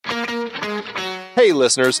Hey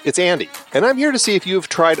listeners, it's Andy, and I'm here to see if you've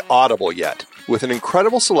tried Audible yet. With an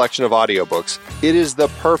incredible selection of audiobooks, it is the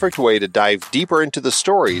perfect way to dive deeper into the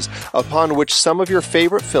stories upon which some of your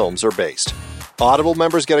favorite films are based. Audible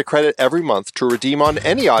members get a credit every month to redeem on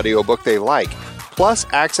any audiobook they like, plus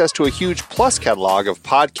access to a huge Plus catalog of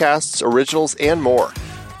podcasts, originals, and more.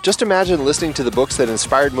 Just imagine listening to the books that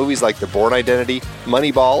inspired movies like The Bourne Identity,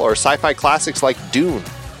 Moneyball, or sci-fi classics like Dune.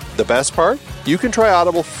 The best part? You can try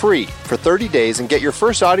Audible free for 30 days and get your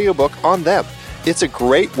first audiobook on them. It's a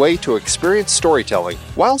great way to experience storytelling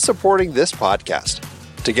while supporting this podcast.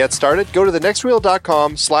 To get started, go to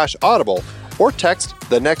thenextreel.com/audible or text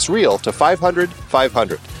The Next Reel to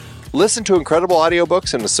 500-500. Listen to incredible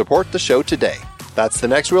audiobooks and support the show today. That's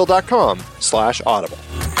thenextreel.com/audible.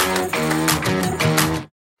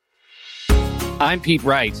 I'm Pete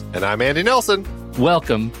Wright. And I'm Andy Nelson.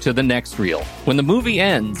 Welcome to The Next Reel. When the movie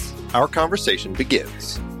ends, our conversation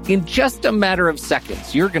begins. In just a matter of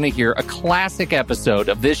seconds, you're going to hear a classic episode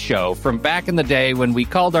of this show from back in the day when we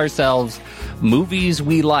called ourselves Movies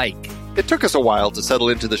We Like. It took us a while to settle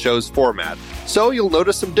into the show's format, so you'll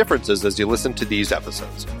notice some differences as you listen to these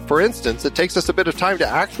episodes. For instance, it takes us a bit of time to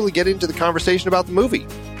actually get into the conversation about the movie.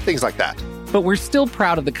 Things like that. But we're still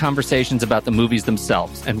proud of the conversations about the movies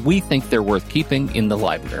themselves, and we think they're worth keeping in the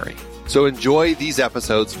library. So enjoy these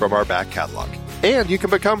episodes from our back catalog. And you can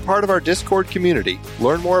become part of our Discord community,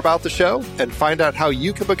 learn more about the show, and find out how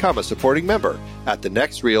you can become a supporting member at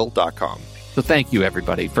thenextreel.com. So thank you,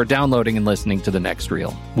 everybody, for downloading and listening to The Next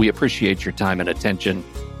Reel. We appreciate your time and attention,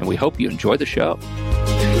 and we hope you enjoy the show.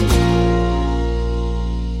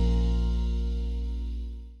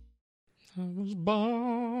 I was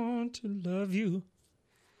born to love you.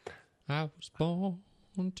 I was born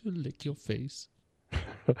to lick your face.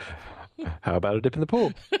 How about a dip in the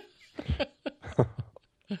pool?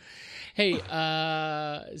 Hey,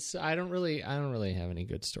 so I don't really have any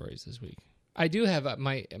good stories this week. I do have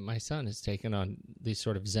my son has taken on these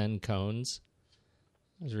sort of Zen koans.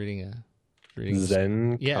 I was reading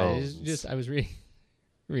Zen yeah, koans. I was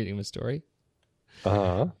reading a story.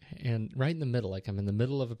 Uh-huh. And right in the middle, like I'm in the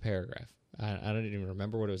middle of a paragraph. I don't even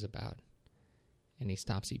remember what it was about. And he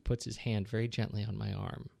stops. He puts his hand very gently on my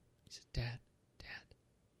arm. He said, Dad.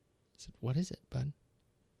 I said, what is it, bud?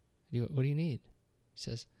 What do you need? He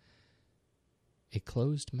says, a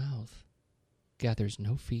closed mouth gathers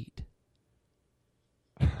no feet.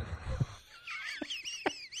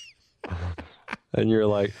 And you're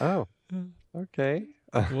like, oh, okay.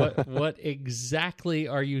 What exactly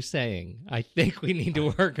are you saying? I think we need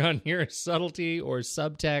to work on your subtlety or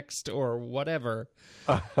subtext or whatever.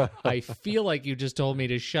 I feel like you just told me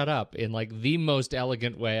to shut up in like the most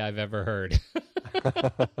elegant way I've ever heard. I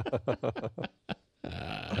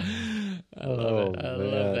love it. I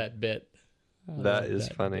love that bit. That is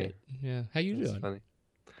funny. Bit. Yeah. How you doing? Funny.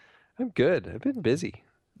 I'm good. I've been busy.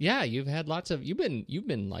 Yeah, you've had you've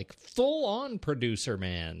been like full on producer,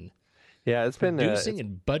 man. Yeah, it's been producing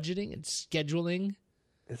and budgeting and scheduling.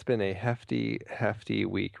 It's been a hefty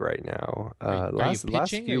week right now. Are you pitching?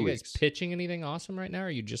 Last few are you weeks. guys pitching anything awesome right now? Or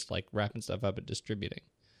are you just like wrapping stuff up and distributing?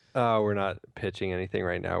 We're not pitching anything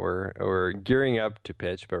right now. We're gearing up to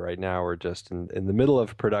pitch, but right now we're just in the middle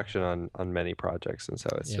of production on many projects, and so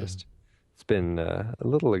it's been a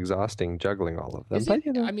little exhausting juggling all of them. Is but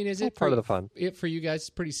it, is it part of the fun? For you guys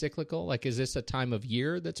pretty cyclical? Like, is this a time of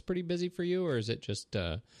year that's pretty busy for you, or is it just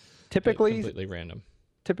typically completely random?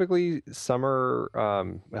 Typically, summer.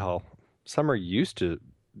 Summer used to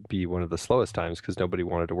be one of the slowest times because nobody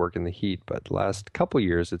wanted to work in the heat. But the last couple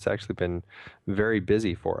years, it's actually been very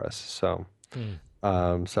busy for us. So,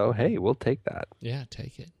 so hey, we'll take that. Yeah,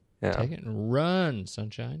 take it. Yeah. Take it and run,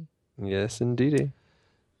 sunshine. Yes, indeedy.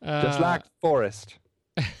 Just like Forrest.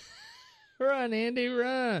 Run, Andy,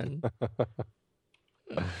 run.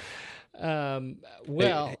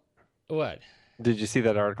 Well, what? Did you see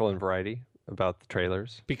that article in Variety about the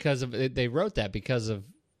trailers? Because of they wrote that because of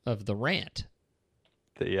the rant.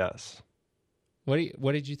 Yes. What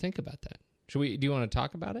did you think about that? Do you want to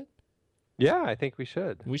talk about it? Yeah, I think we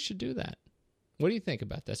should. We should do that. What do you think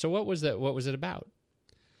about that? So what was it about?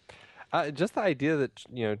 Just the idea that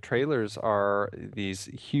trailers are these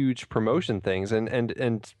huge promotion things,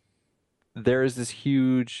 and there is this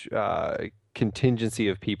huge contingency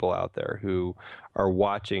of people out there who are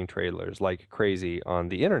watching trailers like crazy on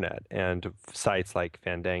the internet, and sites like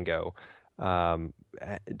Fandango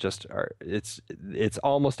it's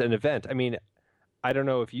almost an event. I mean, I don't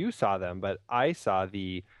know if you saw them, but I saw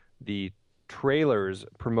the trailers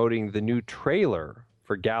promoting the new trailer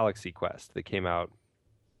for Galaxy Quest that came out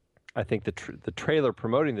I think the trailer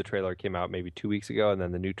promoting the trailer came out maybe 2 weeks ago, and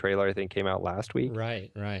then the new trailer I think came out last week.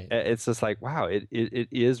 Right, right. It's just like, wow, it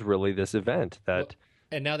is really this event Well, that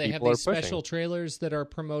and now they have people are these pushing. special trailers that are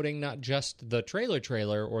promoting not just the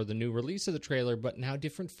trailer or the new release of the trailer, but now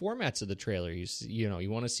different formats of the trailer. You know, you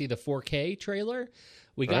want to see the 4K trailer?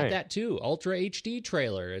 We got Right. that too. Ultra HD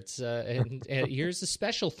trailer. It's and here's the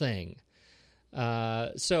special thing.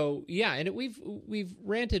 So yeah, and we've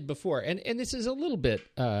ranted before, and this is a little bit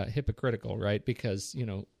hypocritical, right? Because you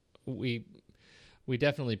know we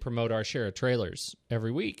definitely promote our share of trailers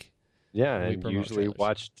every week. Yeah, We and promote usually trailers.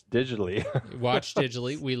 watched digitally. Watch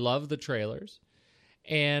digitally. We love the trailers,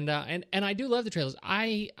 and I do love the trailers.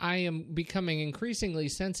 I am becoming increasingly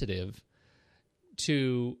sensitive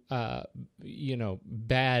to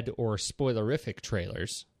bad or spoilerific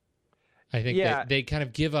trailers. I think Yeah. they kind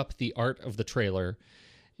of give up the art of the trailer,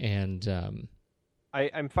 and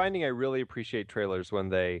I'm finding I really appreciate trailers when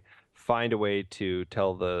they find a way to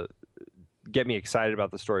get me excited about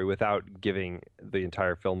the story without giving the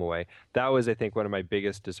entire film away. That was, I think, one of my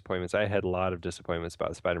biggest disappointments. I had a lot of disappointments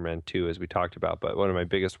about Spider-Man 2, as we talked about, but one of my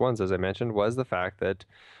biggest ones, as I mentioned, was the fact that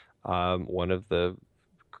one of the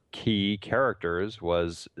key characters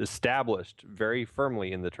was established very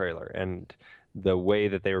firmly in the trailer, and the way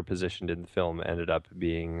that they were positioned in the film ended up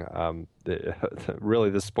being really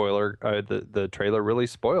the spoiler. The trailer really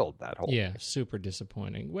spoiled that whole. yeah, super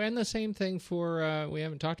disappointing. And the same thing for we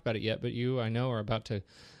haven't talked about it yet, but you, I know, are about to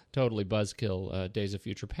totally buzzkill Days of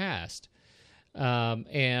Future Past.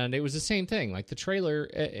 And it was the same thing. Like the trailer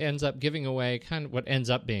ends up giving away kind of what ends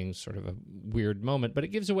up being sort of a weird moment, but it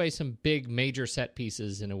gives away some big major set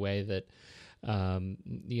pieces in a way that,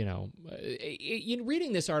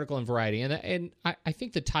 reading this article in Variety, and I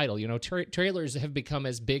think the title, trailers have become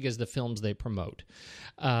as big as the films they promote.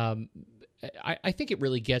 I think it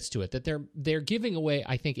really gets to it that they're giving away,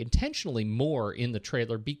 I think, intentionally more in the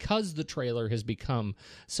trailer because the trailer has become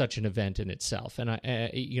such an event in itself, and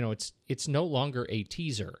it's no longer a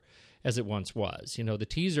teaser as it once was. The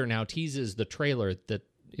teaser now teases the trailer that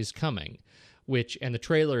is coming, and the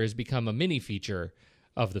trailer has become a mini feature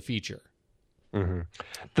of the feature. Mm-hmm.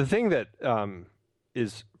 The thing that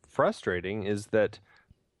is frustrating is that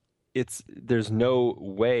there's no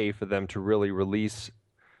way for them to really release.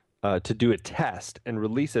 To do a test and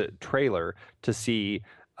release a trailer to see,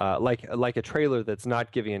 like a trailer that's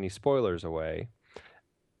not giving any spoilers away,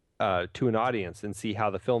 to an audience and see how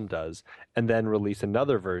the film does, and then release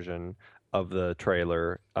another version of the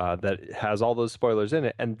trailer that has all those spoilers in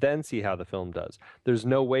it, and then see how the film does. There's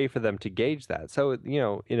no way for them to gauge that. So,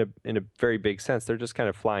 in a very big sense, they're just kind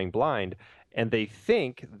of flying blind. And they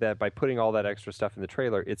think that by putting all that extra stuff in the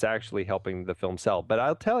trailer, it's actually helping the film sell. But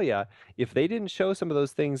I'll tell you, if they didn't show some of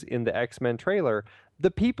those things in the X-Men trailer,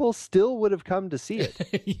 the people still would have come to see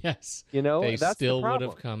it. Yes. They that's still would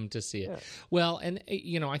have come to see it. Yeah. Well, and,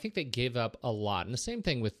 I think they gave up a lot. And the same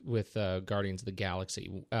thing with Guardians of the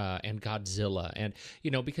Galaxy and Godzilla. And,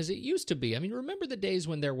 because it used to be, remember the days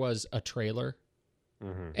when there was a trailer?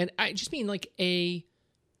 Mm-hmm. And I just mean like a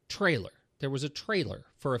trailer. There was a trailer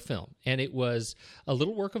for a film, and it was a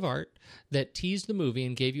little work of art that teased the movie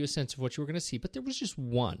and gave you a sense of what you were going to see, but there was just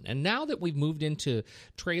one. And now that we've moved into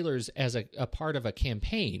trailers as a part of a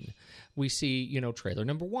campaign, we see, trailer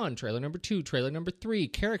number 1, trailer number 2, trailer number 3,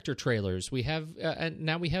 character trailers. We have, and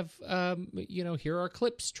now we have, here are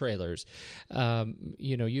clips trailers.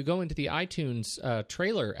 You go into the iTunes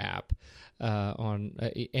trailer app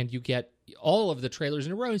and you get all of the trailers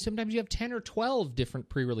in a row, and sometimes you have 10 or 12 different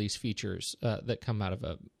pre-release features that come out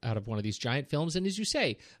of one of these giant films. And as you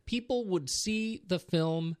say, people would see the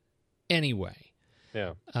film anyway.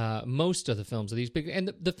 Yeah. Most of the films of these big,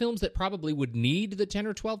 and the films that probably would need the 10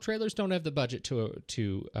 or 12 trailers don't have the budget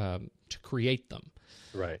to create them.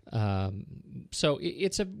 Right. So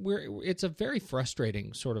it's a very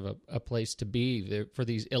frustrating sort of a place to be for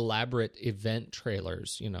these elaborate event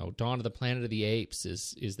trailers. Dawn of the Planet of the Apes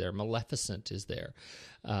is there, Maleficent is there,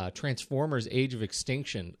 Transformers: Age of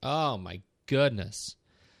Extinction. Oh my goodness,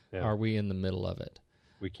 Are we in the middle of it?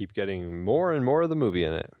 We keep getting more and more of the movie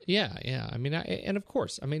in it. Yeah. And of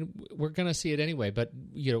course, we're going to see it anyway. But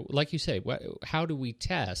like you say, how do we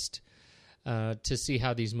test? To see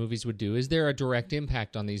how these movies would do? Is there a direct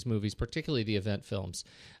impact on these movies, particularly the event films,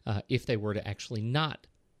 if they were to actually not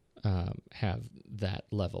have that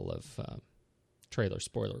level of trailer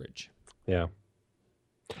spoilerage? Yeah.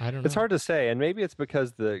 I don't know. It's hard to say, and maybe it's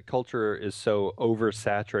because the culture is so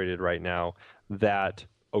oversaturated right now that,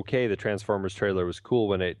 okay, the Transformers trailer was cool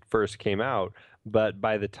when it first came out, but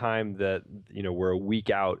by the time that, we're a week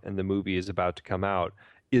out and the movie is about to come out,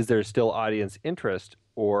 is there still audience interest?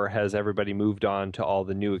 Or has everybody moved on to all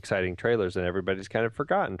the new exciting trailers and everybody's kind of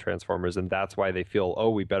forgotten Transformers, and that's why they feel, oh,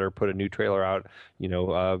 we better put a new trailer out,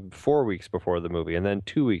 4 weeks before the movie and then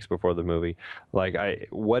 2 weeks before the movie.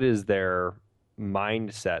 What is their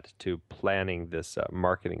mindset to planning this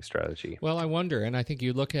marketing strategy? Well, I wonder, and I think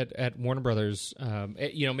you look at Warner Brothers.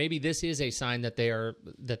 Maybe this is a sign that they are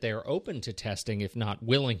open to testing, if not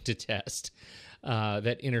willing to test.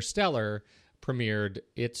 That Interstellar premiered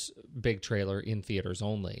its big trailer in theaters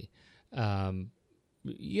only. That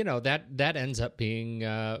ends up being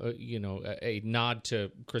a nod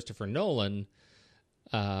to Christopher Nolan,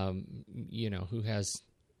 who has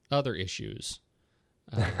other issues.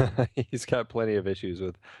 He's got plenty of issues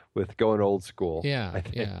with going old school. Yeah,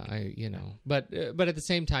 but at the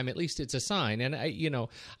same time, at least it's a sign. And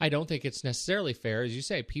I don't think it's necessarily fair, as you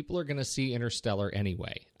say. People are going to see Interstellar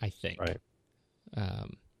anyway, I think. Right.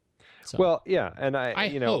 So. Well, yeah, and I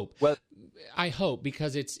hope. I hope,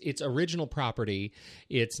 because it's original property.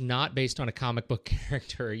 It's not based on a comic book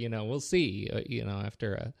character. We'll see.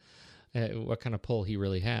 After what kind of pull he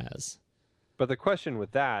really has. But the question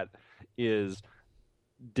with that is,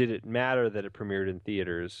 did it matter that it premiered in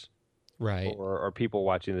theaters? Right. Or are people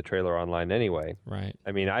watching the trailer online anyway? Right.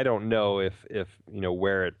 I mean, I don't know if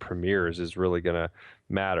where it premieres is really going to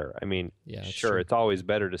matter. I mean, sure, it's always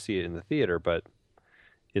better to see it in the theater, but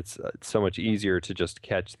it's so much easier to just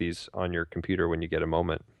catch these on your computer when you get a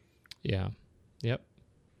moment. Yeah. Yep.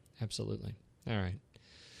 Absolutely. All right.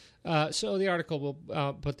 So the article,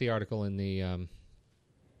 we'll put the article in the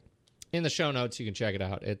show notes. You can check it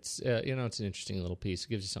out. It's it's an interesting little piece. It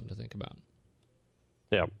gives you something to think about.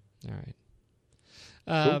 Yeah. All right.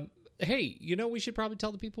 Cool. Hey, we should probably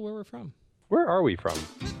tell the people where we're from. Where are we from?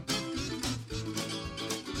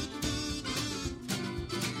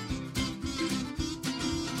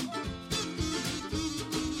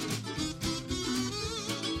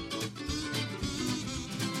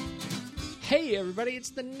 Hey, everybody, it's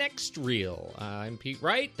The Next Reel. I'm Pete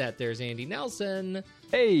Wright. There's Andy Nelson.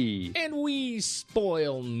 Hey! And we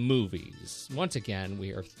spoil movies. Once again,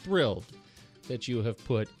 we are thrilled that you have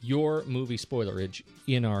put your movie spoilerage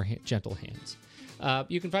in our gentle hands.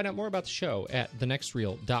 You can find out more about the show at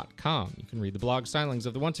thenextreel.com. You can read the blog stylings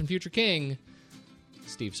of the once and future king,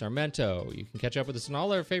 Steve Sarmento. You can catch up with us on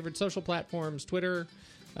all our favorite social platforms, Twitter,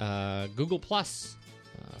 Google+,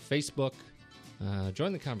 Facebook.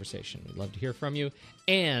 Join the conversation. We'd love to hear from you.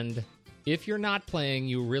 And if you're not playing,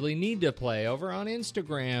 you really need to play over on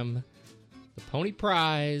Instagram. The Pony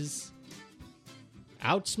Prize.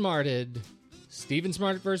 Outsmarted. Steven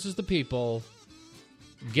Smart versus the People.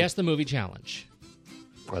 Guess the Movie Challenge.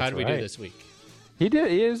 How did we do this week? He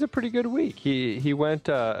did. It was a pretty good week. He went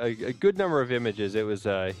a good number of images. It was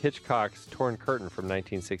Hitchcock's Torn Curtain from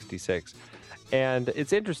 1966. And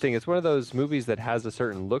it's interesting. It's one of those movies that has a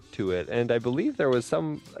certain look to it. And I believe there was I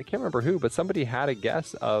can't remember who, but somebody had a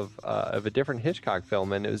guess of a different Hitchcock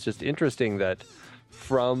film. And it was just interesting that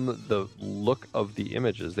from the look of the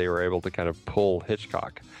images, they were able to kind of pull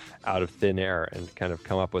Hitchcock out of thin air and kind of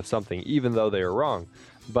come up with something, even though they were wrong.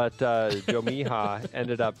 But Joe Mija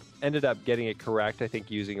ended up getting it correct, I think,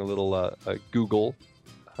 using a little Google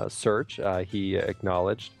search. He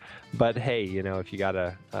acknowledged. But hey, if you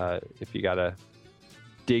gotta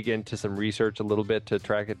dig into some research a little bit to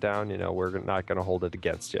track it down, we're not going to hold it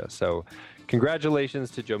against you. So,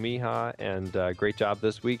 congratulations to Joe Mija, and great job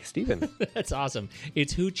this week, Stephen. That's awesome.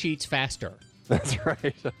 It's who cheats faster. That's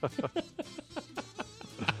right.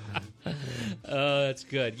 Oh, that's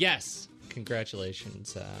good. Yes,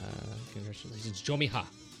 congratulations, Joe Mija.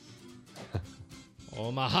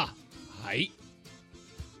 Omaha, hi.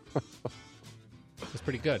 That's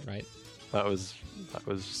pretty good, right? That was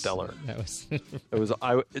stellar. That was. It was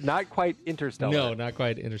not quite Interstellar. No, not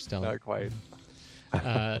quite Interstellar. Not quite.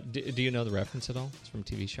 Do you know the reference at all? It's from a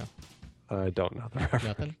TV show. I don't know the reference.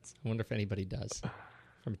 Nothing. I wonder if anybody does.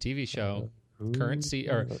 From a TV show,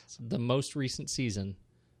 the most recent season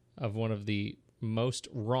of one of the most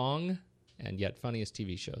wrong and yet funniest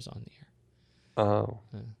TV shows on the air. Oh,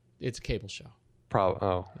 it's a cable show.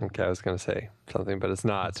 Oh, okay. I was going to say something, but it's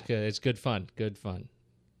not. It's good. It's good fun. Good fun.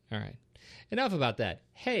 All right. Enough about that.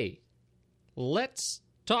 Hey, let's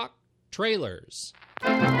talk trailers. We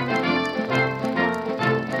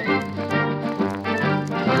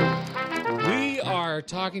are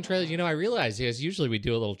talking trailers. I realize usually we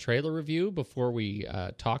do a little trailer review before we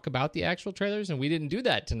talk about the actual trailers, and we didn't do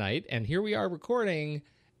that tonight. And here we are recording,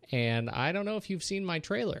 and I don't know if you've seen my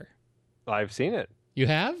trailer. I've seen it. You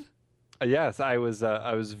have? Yes, I was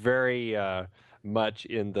very much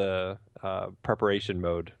in the preparation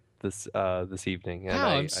mode this evening. And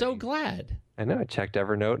I'm so glad. I know. I checked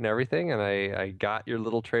Evernote and everything, and I got your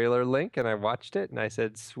little trailer link, and I watched it, and I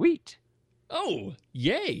said, "Sweet." Oh,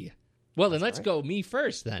 yay! Well, then let's go me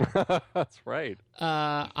first then. That's right.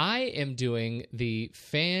 I am doing the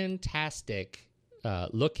fantastic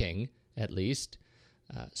looking, at least,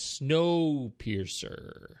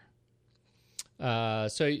 Snowpiercer.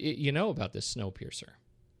 So you know about this Snowpiercer.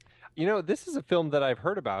 You know, this is a film that I've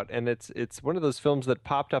heard about, and it's one of those films that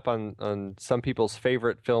popped up on some people's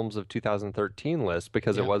favorite films of 2013 list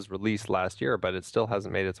because it was released last year, but it still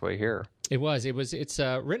hasn't made its way here. It's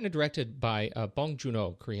written and directed by Bong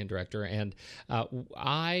Joon-ho, Korean director, and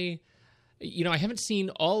I haven't seen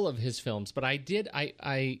all of his films, but I did.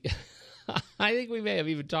 I think we may have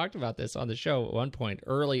even talked about this on the show at one point,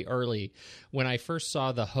 early when I first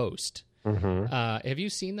saw The Host. Mm-hmm. Have you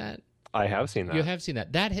seen that? I have seen that. You have seen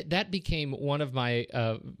that. That became one of my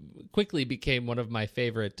quickly became one of my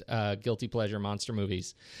favorite guilty pleasure monster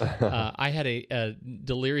movies. I had a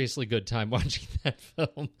deliriously good time watching that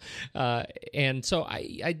film, and so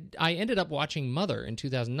I ended up watching Mother in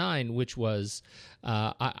 2009, which was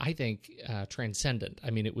I think transcendent.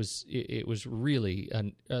 I mean, it was really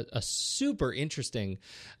a super interesting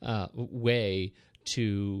way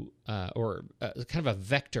to or kind of a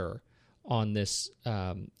vector on this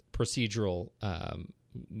procedural,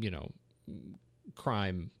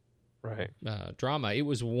 crime drama. It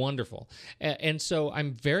was wonderful, and so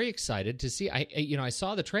I'm very excited to see. I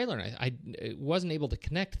saw the trailer and I wasn't able to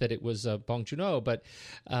connect that it was Bong Joon-ho, but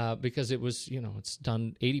because it was it's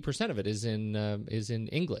done 80% of it is in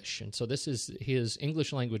English, and so this is his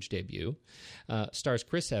English language debut. Stars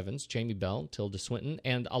Chris Evans, Jamie Bell, Tilda Swinton,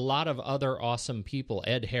 and a lot of other awesome people: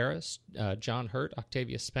 Ed Harris, John Hurt,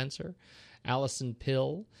 Octavia Spencer, Allison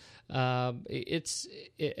Pill. It's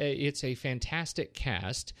a fantastic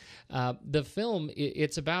cast. The film,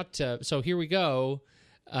 it's about, so here we go,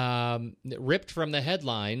 ripped from the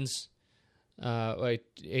headlines, a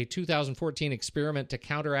 2014 experiment to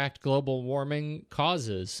counteract global warming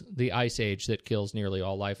causes the ice age that kills nearly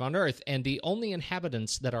all life on Earth, and the only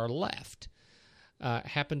inhabitants that are left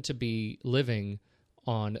happen to be living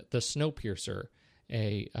on the Snowpiercer,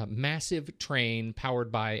 a massive train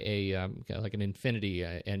powered by like an infinity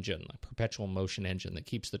engine, a perpetual motion engine that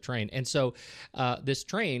keeps the train. And so this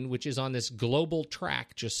train, which is on this global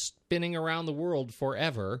track just spinning around the world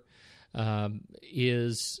forever,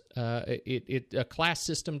 is a class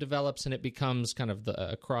system develops, and it becomes kind of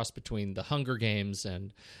a cross between the Hunger Games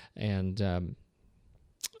and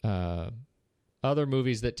other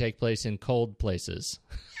movies that take place in cold places.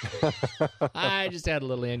 I just had a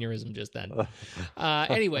little aneurysm just then.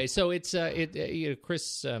 Anyway, so it's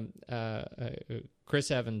Chris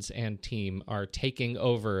Evans and team are taking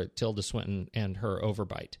over Tilda Swinton and her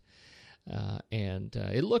overbite. And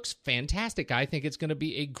it looks fantastic. I think it's going to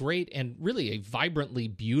be a great and really a vibrantly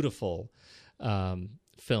beautiful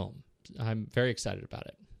film. I'm very excited about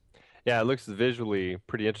it. Yeah, it looks visually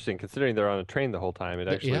pretty interesting considering they're on a train the whole time. It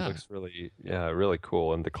actually looks really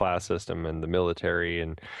cool, and the class system and the military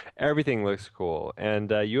and everything looks cool. And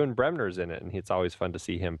Ewan Bremner's in it, and it's always fun to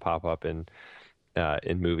see him pop up in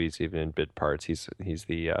movies, even in bit parts. He's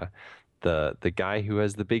the guy who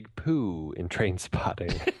has the big poo in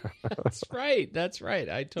Trainspotting. That's right.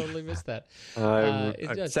 I totally missed that.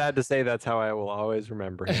 I'm sad to say that's how I will always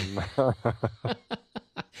remember him.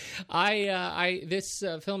 This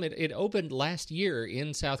film, it opened last year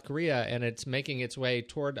in South Korea, and it's making its way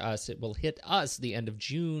toward us. It will hit us the end of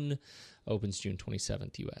June, opens June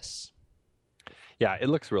 27th, U.S. Yeah, it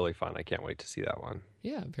looks really fun. I can't wait to see that one.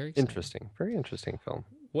 Yeah, very exciting. Interesting. Very interesting film.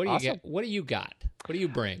 What do you get? What do you got? What do you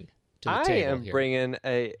bring to the table here? I am bringing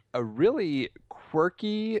a really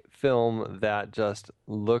quirky film that just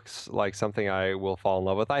looks like something I will fall in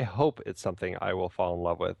love with. I hope it's something I will fall in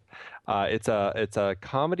love with. It's a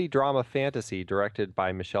comedy drama fantasy directed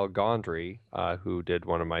by Michel Gondry, who did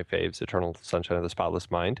one of my faves, Eternal Sunshine of the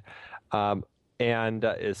Spotless Mind. And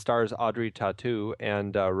it stars Audrey Tautou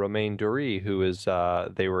and Romain Duris, who is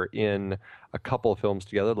they were in a couple of films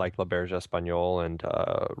together, like La Berge Espagnole and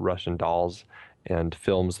Russian Dolls, and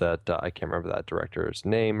films that I can't remember that director's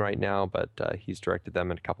name right now, but he's directed them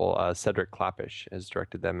in a couple. Cedric Klapisch has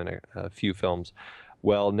directed them in a few films.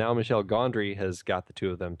 Well, now Michel Gondry has got the two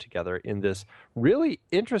of them together in this really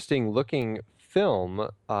interesting looking film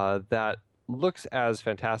that looks as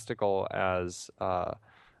fantastical as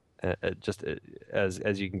just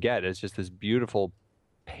as you can get. It's just this beautiful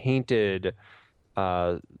painted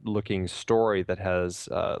looking story that has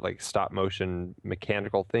like stop motion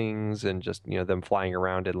mechanical things and just them flying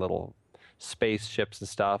around in little spaceships and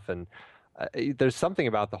stuff, and there's something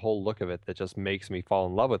about the whole look of it that just makes me fall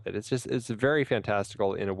in love with it. It's very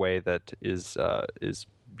fantastical in a way that is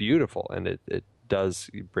beautiful, and it does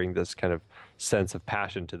bring this kind of sense of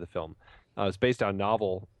passion to the film. It's based on a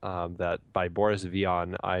novel that by Boris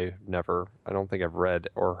Vian. I don't think I've read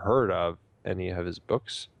or heard of any of his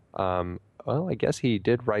books. Well, I guess he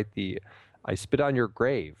did write the I Spit on Your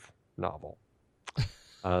Grave novel.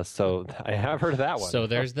 So I have heard of that one. So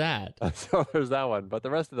there's that. So there's that one. But the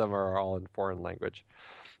rest of them are all in foreign language.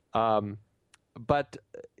 And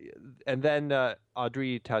then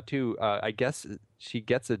Audrey Tautou, I guess she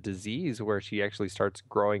gets a disease where she actually starts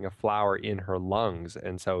growing a flower in her lungs.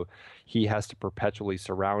 And so he has to perpetually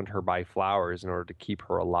surround her by flowers in order to keep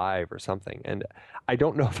her alive or something. And I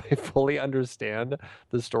don't know if I fully understand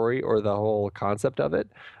the story or the whole concept of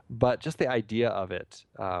it, but just the idea of it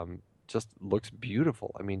just looks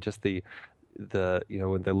beautiful. I mean, just the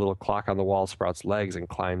when the little clock on the wall sprouts legs and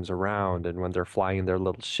climbs around, and when they're flying in their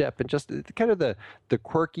little ship, and just kind of the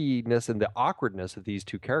quirkiness and the awkwardness of these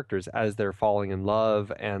two characters as they're falling in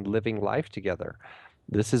love and living life together.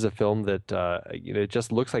 This is a film that it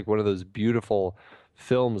just looks like one of those beautiful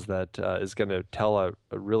films that is going to tell a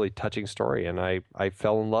really touching story, and I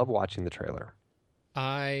fell in love watching the trailer.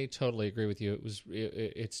 I totally agree with you.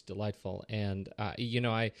 It's delightful, and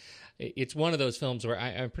it's one of those films where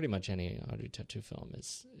I pretty much any Audrey Tautou film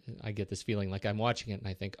I get this feeling like I'm watching it and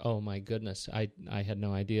I think, oh my goodness, I had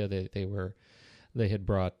no idea that they had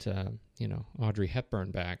brought Audrey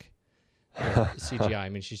Hepburn back, CGI. I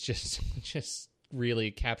mean, she's just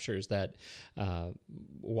really captures that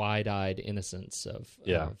wide-eyed innocence of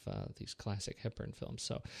these classic Hepburn films.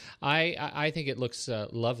 So I think it looks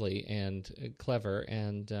lovely and clever.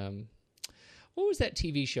 And what was that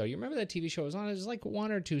TV show? You remember that TV show? It was like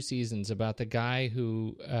 1 or 2 seasons about the guy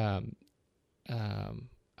who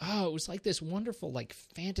it was like this wonderful like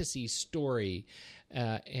fantasy story,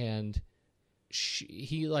 and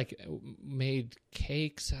he like made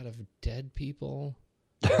cakes out of dead people.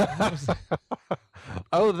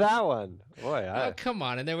 Oh, that one. Boy, oh, come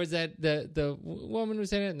on. And there was that the woman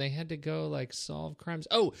was in it and they had to go like solve crimes.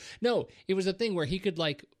 Oh, no, it was a thing where he could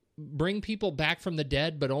like bring people back from the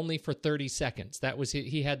dead, but only for 30 seconds. That was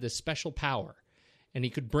he had this special power. And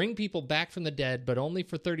he could bring people back from the dead, but only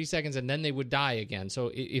for 30 seconds, and then they would die again.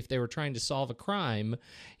 So if they were trying to solve a crime,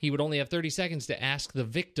 he would only have 30 seconds to ask the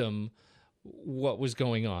victim what was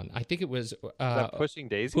going on. I think it was Pushing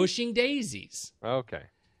Daisies? Pushing Daisies. Okay.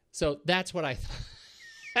 So that's what I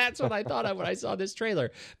that's what I thought of when I saw this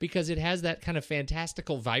trailer, because it has that kind of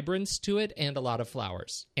fantastical vibrance to it and a lot of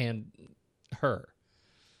flowers and her.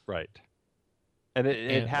 Right. And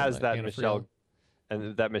it has that Michelle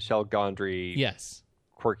Gondry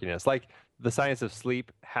quirkiness. Like The Science of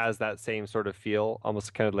Sleep has that same sort of feel,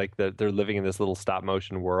 almost kind of like they're living in this little stop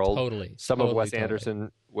motion world. Totally. Of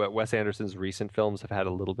Wes Anderson's recent films have had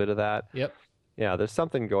a little bit of that. Yep. Yeah, there's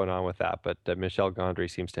something going on with that, but Michelle Gondry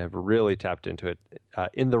seems to have really tapped into it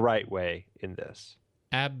in the right way in this.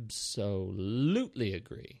 Absolutely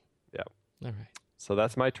agree. Yeah. All right. So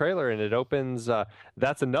that's my trailer, and it opens.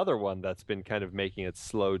 That's another one that's been kind of making its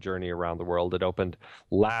slow journey around the world. It opened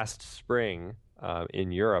last spring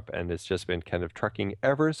in Europe, and it's just been kind of trucking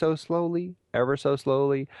ever so slowly.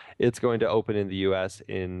 It's going to open in the U.S.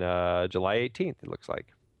 in July 18th, it looks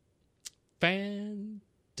like.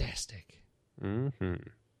 Fantastic. Mm-hmm.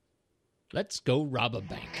 Let's go rob a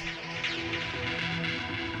bank.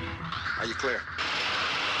 Are you clear?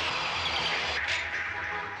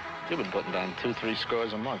 You've been putting down 2-3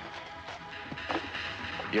 scores a month.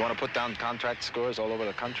 You want to put down contract scores all over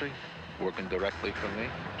the country, working directly for me?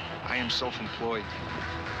 I am self-employed.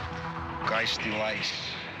 Guys steal ice.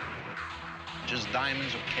 Just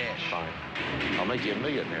diamonds or cash. Fine. I'll make you a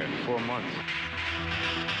millionaire in 4 months.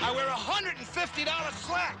 I wear $150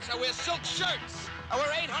 slacks. I wear silk shirts. I wear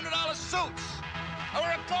 $800 suits. I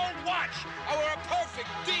wear a gold watch. I wear a perfect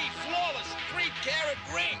D, flawless, 3-carat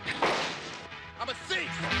ring. I'm a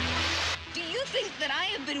thief. Do you think that I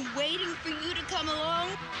have been waiting for you to come along?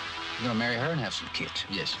 You're gonna marry her and have some kids?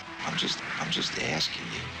 Yes. I'm just asking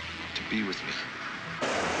you to be with me.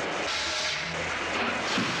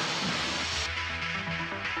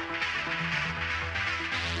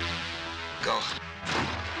 Go.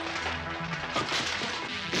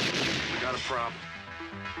 Got a problem.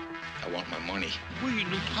 I want my money. We're your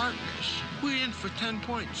new partners. We're in for 10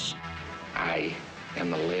 points. I am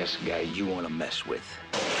the last guy you want to mess with.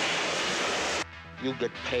 You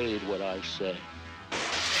get paid what I say.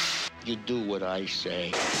 You do what I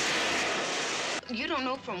say. You don't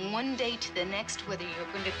know from one day to the next whether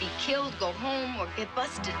you're going to be killed, go home, or get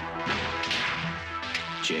busted.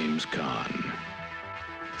 James Caan.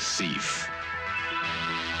 Thief.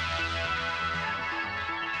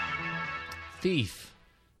 Thief.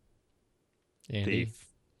 Andy?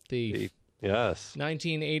 Thief. Yes.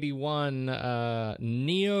 1981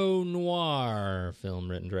 neo-noir film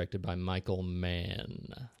written and directed by Michael Mann.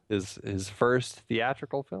 His first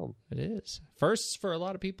theatrical film. It is. Firsts for a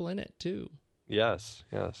lot of people in it, too. Yes.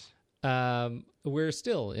 We're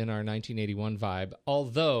still in our 1981 vibe,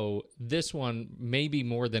 although this one, maybe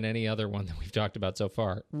more than any other one that we've talked about so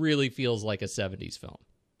far, really feels like a 70s film.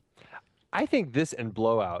 I think this and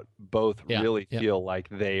Blowout both really feel like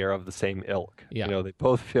they are of the same ilk. Yeah. You know, they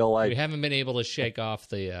both feel like We haven't been able to shake off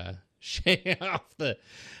the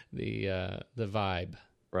vibe.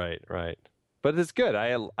 Right. But it's good.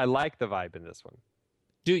 I like the vibe in this one.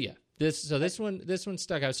 Do you? This one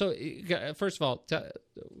stuck out. So first of all,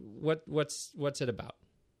 what's it about?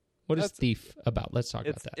 What is Thief about? Let's talk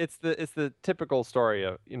about that. It's the typical story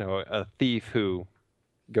of, you know, a thief who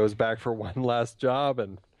goes back for one last job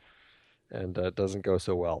and doesn't go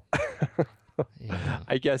so well. Yeah.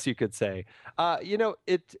 I guess you could say. You know,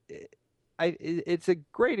 it's a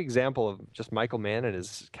great example of just Michael Mann and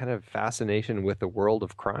his kind of fascination with the world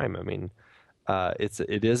of crime. I mean,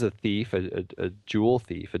 it is a thief, a jewel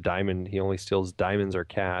thief, a diamond. He only steals diamonds or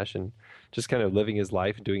cash, and just kind of living his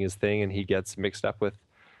life and doing his thing. And he gets mixed up with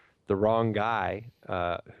the wrong guy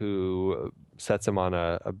who sets him on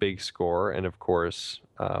a big score. And of course,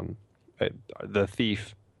 the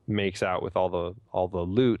thief makes out with all the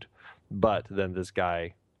loot, but then this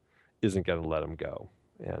guy isn't going to let him go.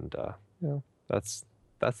 And you know, that's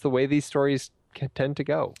the way these stories tend to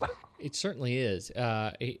go. It certainly is.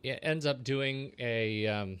 It ends up doing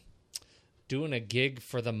a gig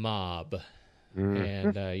for the mob,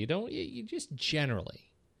 and you just generally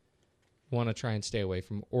want to try and stay away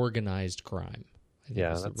from organized crime. I think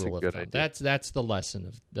Yeah, that's a good idea. That's the lesson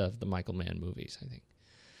of the Michael Mann movies, I think.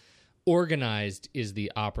 Organized is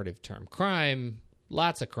the operative term. Crime,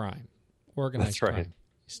 lots of crime. Organized That's right. crime,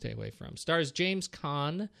 stay away from. Stars James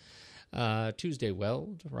Caan, Tuesday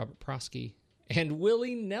Weld, Robert Prosky, and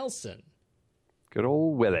Willie Nelson, Good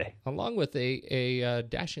old Willie. along with a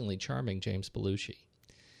dashingly charming James Belushi.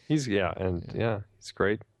 He's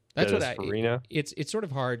great. That's Dennis Farina. It's sort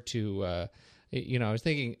of hard to, I was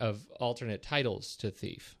thinking of alternate titles to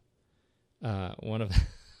Thief. One of them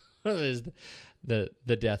is the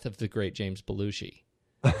death of the great James Belushi.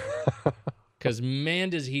 Because man,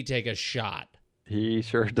 does he take a shot. He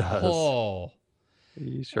sure does. Oh.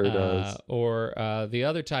 He sure does. Or the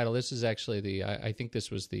other title, this is actually I think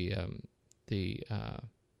this was the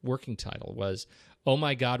working title, was, "Oh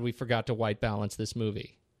my God, we forgot to white balance this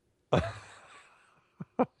movie." That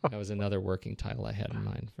was another working title I had in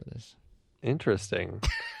mind for this. Interesting.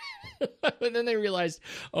 But then they realized,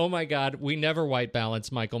 oh my God, we never white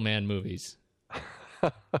balance Michael Mann movies.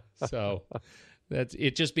 So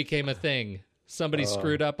it just became a thing. Somebody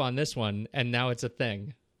screwed up on this one, and now it's a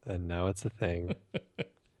thing. And now it's a thing.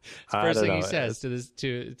 It's the first thing he says to this,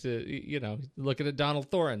 to looking at Donald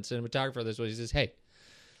Thorin, cinematographer. This way, he says, "Hey,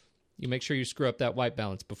 you make sure you screw up that white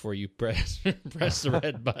balance before you press the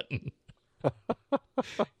red button.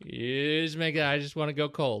 You just make it. I just want to go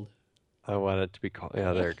cold." I want it to be cold.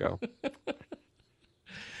 Yeah, there you go.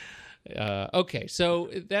 Okay, so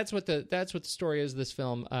that's what the story is of this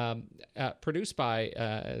film, produced by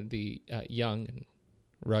the young and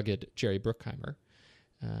rugged Jerry Bruckheimer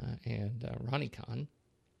and Ronnie Kahn.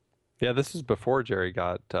 Yeah, this is before Jerry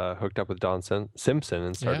got hooked up with Don Simpson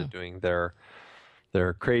and started doing their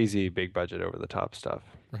crazy big budget over the top stuff.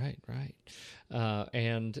 Right.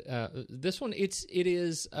 And this one,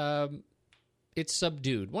 it's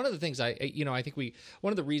subdued. One of the things I think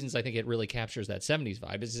one of the reasons I think it really captures that 70s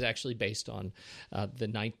vibe is it's actually based on the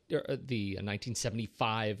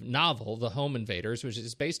 1975 novel, The Home Invaders, which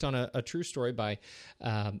is based on a true story by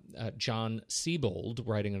John Siebold,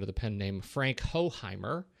 writing under the pen name Frank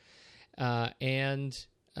Hoheimer. So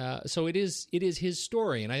it is his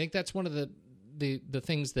story. And I think that's one of the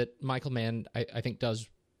things that Michael Mann, I think, does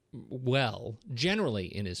well generally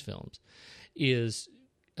in his films, is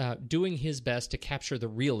doing his best to capture the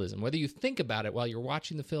realism. Whether you think about it while you're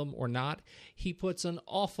watching the film or not, he puts an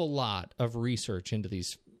awful lot of research into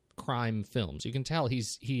these crime films. You can tell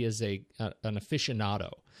he is an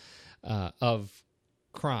aficionado of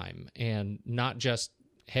crime, and not just,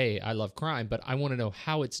 hey, I love crime, but I want to know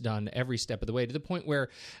how it's done every step of the way, to the point where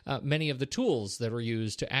many of the tools that were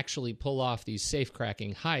used to actually pull off these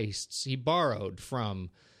safe-cracking heists he borrowed from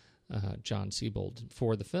John Siebold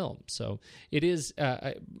for the film. So it is,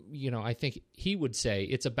 I think he would say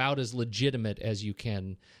it's about as legitimate as you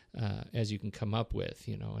can come up with,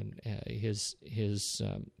 and his he's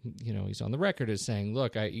on the record as saying,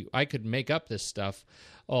 look, I could make up this stuff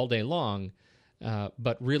all day long,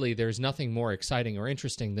 but really there's nothing more exciting or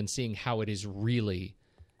interesting than seeing how it is really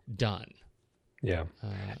done. Yeah.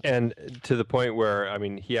 And to the point where, I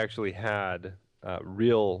mean, he actually had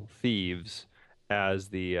real thieves as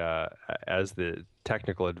the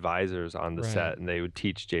technical advisors on the set, and they would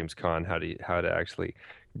teach James Caan how to actually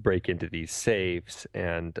break into these safes.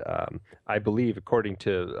 And I believe, according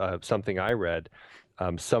to something I read,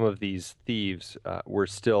 some of these thieves were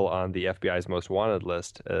still on the FBI's most wanted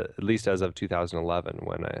list, at least as of 2011,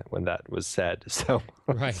 when that was said. So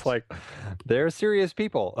it's like they're serious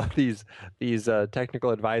people. These technical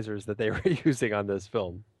advisors that they were using on this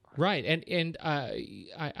film. Right, and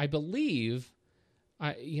I believe,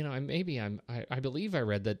 I believe I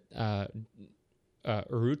read that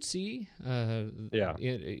Uruzzi,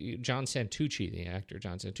 John Santucci, the actor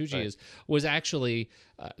John Santucci, was actually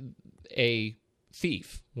a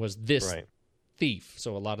thief. Was this thief?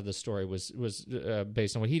 So a lot of the story was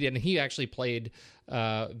based on what he did, and he actually played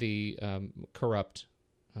the corrupt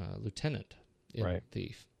lieutenant in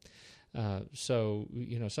Thief. So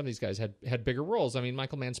some of these guys had bigger roles. I mean,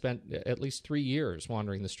 Michael Mann spent at least 3 years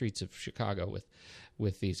wandering the streets of Chicago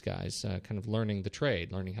with these guys, kind of learning the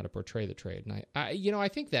trade, learning how to portray the trade. And I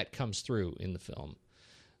think that comes through in the film.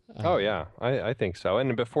 I think so.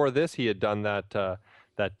 And before this, he had done that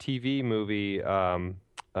TV movie.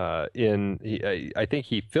 I think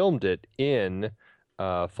he filmed it in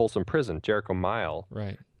Folsom Prison, Jericho Mile,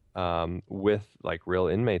 right? With like real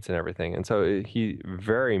inmates and everything. And so he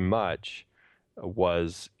very much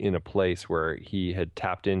was in a place where he had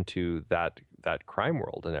tapped into that crime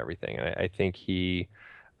world and everything. And I think he's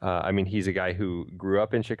a guy who grew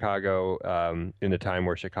up in Chicago in a time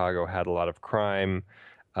where Chicago had a lot of crime,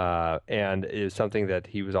 and is something that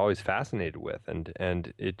he was always fascinated with.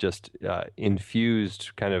 And it just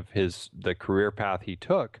infused kind of the career path he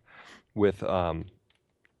took with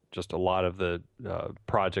just a lot of the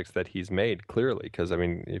projects that he's made, clearly. Because, I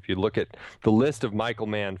mean, if you look at the list of Michael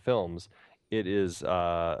Mann films, it is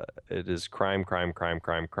crime.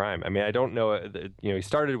 I mean, I don't know, he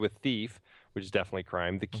started with Thief, which is definitely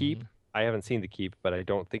crime. The Keep, I haven't seen The Keep, but I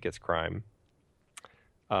don't think it's crime.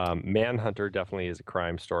 Manhunter definitely is a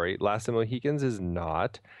crime story. Last of the Mohicans is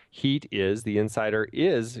not. Heat is. The Insider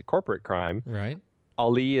is corporate crime. Right.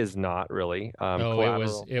 Ali is not really.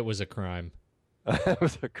 It was a crime. It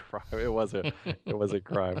was a crime. It was a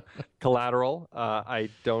crime. Collateral. I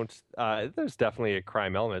don't. There's definitely a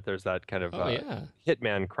crime element. There's that kind of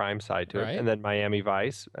hitman crime side to it, and then Miami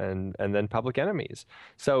Vice, and then Public Enemies.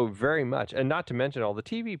 So very much, and not to mention all the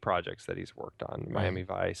TV projects that he's worked on, Miami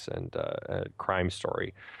Vice and Crime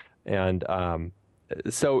Story, and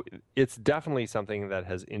so it's definitely something that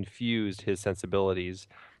has infused his sensibilities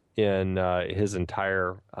in his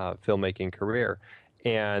entire filmmaking career.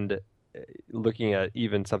 And looking at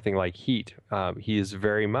even something like Heat, he is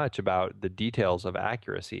very much about the details of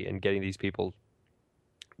accuracy and getting these people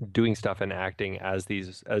doing stuff and acting as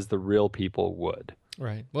the real people would.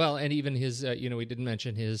 Right. Well, and even his, we didn't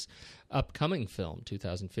mention his upcoming film,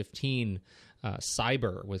 2015,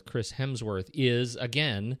 Cyber, with Chris Hemsworth, is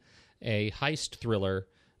again a heist thriller,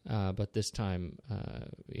 but this time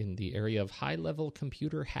in the area of high-level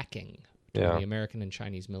computer hacking to the American and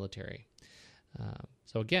Chinese military.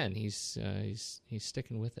 So again, he's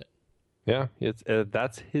sticking with it. Yeah, it's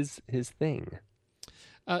that's his thing.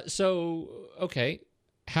 So okay,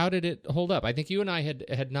 how did it hold up? I think you and I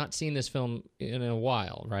had not seen this film in a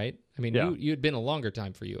while, right? I mean, you had been a longer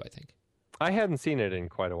time for you, I think. I hadn't seen it in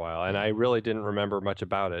quite a while, and I really didn't remember much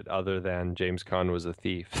about it other than James Caan was a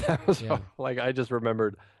thief. That was like I just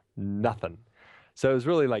remembered nothing. So it was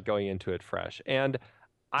really like going into it fresh, and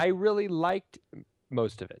I really liked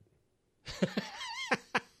most of it.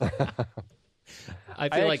 I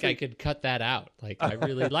feel like I could cut that out. Like I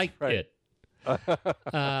really liked it.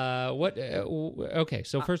 Okay,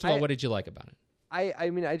 so first of all, what did you like about it? I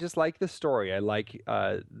mean, I just like the story. I like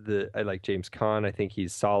James Caan. I think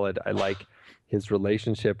he's solid. I like his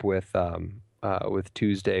relationship with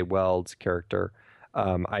Tuesday Weld's character.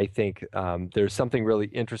 I think there's something really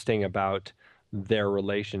interesting about their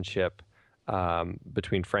relationship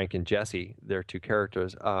between Frank and Jesse, their two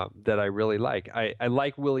characters, that I really like. I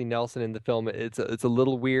like Willie Nelson in the film. It's a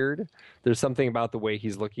little weird. There's something about the way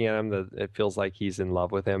he's looking at him that it feels like he's in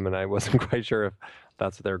love with him, and I wasn't quite sure if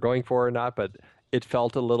that's what they're going for or not, but it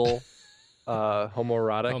felt a little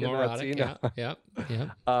homoerotic in that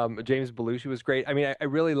scene. James Belushi was great. I mean, I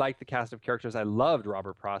really liked the cast of characters. I loved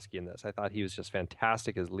Robert Prosky in this. I thought he was just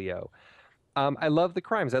fantastic as Leo. I love the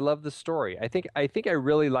crimes. I love the story. I think I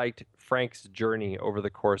really liked Frank's journey over the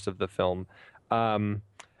course of the film.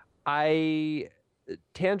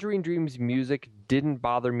 Tangerine Dream's music didn't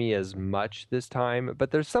bother me as much this time,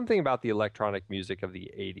 but there's something about the electronic music of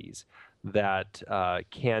the 80s that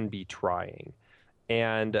can be trying.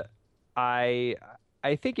 And I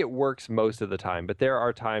think it works most of the time, but there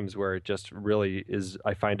are times where it just really is,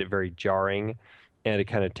 I find it very jarring, and it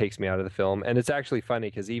kind of takes me out of the film. And it's actually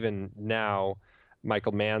funny because even now,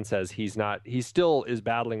 Michael Mann says he still is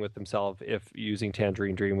battling with himself if using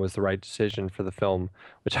Tangerine Dream was the right decision for the film,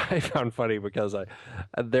 which I found funny because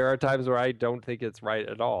there are times where I don't think it's right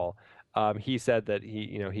at all. He said that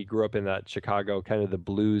he grew up in that Chicago kind of the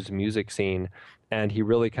blues music scene, and he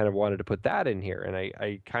really kind of wanted to put that in here. And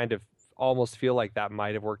I kind of almost feel like that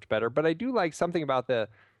might have worked better, but I do like something about the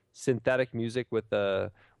synthetic music with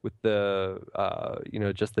the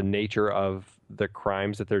just the nature of the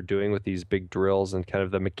crimes that they're doing with these big drills and kind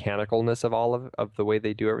of the mechanicalness of all of the way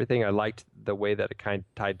they do everything. I liked the way that it kind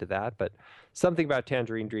of tied to that, but something about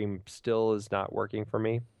Tangerine Dream still is not working for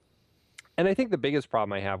me. And I think the biggest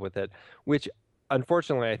problem I have with it, which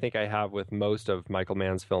unfortunately I think I have with most of Michael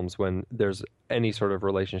Mann's films when there's any sort of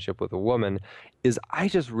relationship with a woman, is I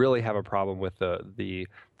just really have a problem with the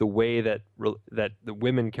way that the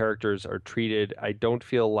women characters are treated. I don't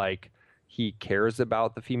feel like he cares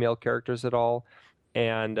about the female characters at all.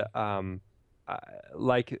 And I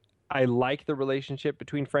like the relationship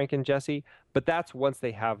between Frank and Jesse, but that's once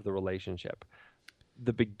they have the relationship.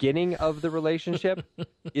 The beginning of the relationship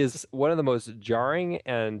is one of the most jarring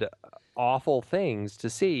and awful things to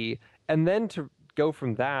see. And then to go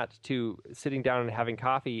from that to sitting down and having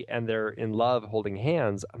coffee and they're in love holding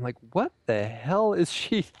hands, I'm like, what the hell is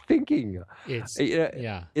she thinking?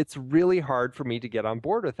 It's really hard for me to get on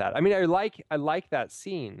board with that. I mean, I like that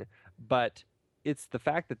scene, but it's the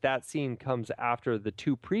fact that scene comes after the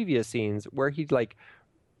two previous scenes where he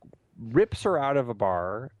rips her out of a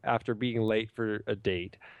bar after being late for a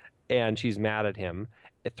date, and she's mad at him.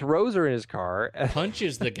 It throws her in his car,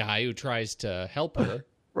 punches the guy who tries to help her,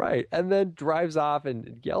 right, and then drives off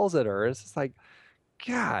and yells at her. It's just like,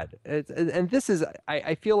 God. And this is,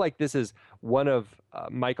 I feel like this is one of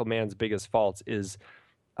Michael Mann's biggest faults. Is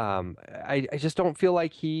I just don't feel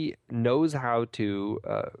like he knows how to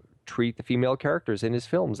treat the female characters in his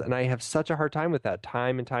films, and I have such a hard time with that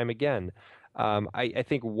time and time again. I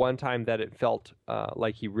think one time that it felt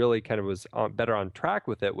like he really kind of was better on track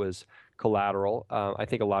with it was Collateral. I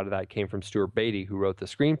think a lot of that came from Stuart Beatty, who wrote the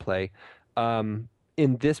screenplay.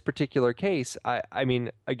 In this particular case, I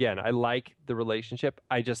mean, again, I like the relationship.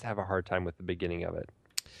 I just have a hard time with the beginning of it.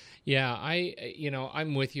 Yeah,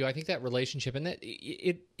 I'm with you. I think that relationship and that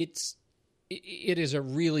it is a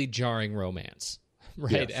really jarring romance.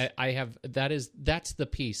 Right. Yes. That's the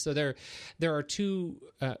piece. So there are two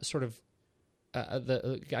sort of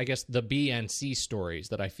I guess the B and C stories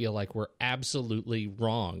that I feel like were absolutely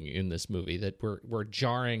wrong in this movie, that were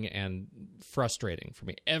jarring and frustrating for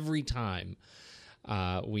me every time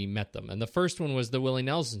we met them. And the first one was the Willie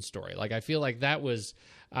Nelson story. Like, I feel like that was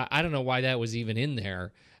I don't know why that was even in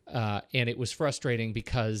there, and it was frustrating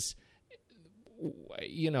because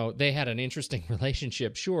they had an interesting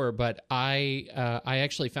relationship, sure, but I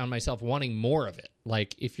actually found myself wanting more of it.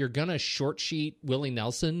 Like, if you're gonna short sheet Willie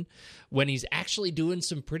Nelson when he's actually doing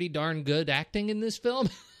some pretty darn good acting in this film,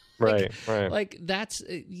 right. Like, that's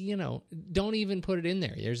don't even put it in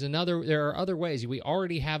there. There are other ways. We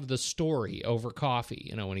already have the story over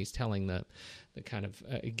coffee. When he's telling the kind of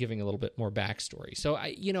giving a little bit more backstory. So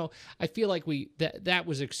I feel like that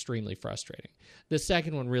was extremely frustrating. The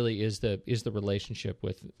second one really is the relationship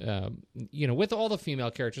with with all the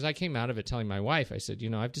female characters. I came out of it telling my wife, I said,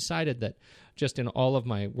 I've decided that just in all of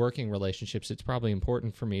my working relationships, it's probably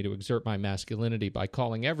important for me to exert my masculinity by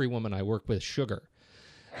calling every woman I work with sugar.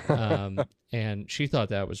 And she thought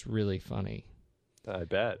that was really funny. I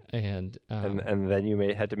bet. And then you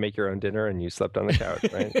had to make your own dinner and you slept on the couch,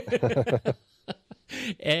 right?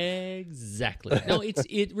 Exactly. No,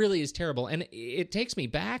 it really is terrible, and it takes me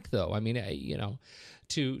back, though. I mean,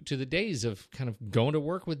 to the days of kind of going to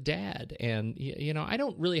work with Dad, and I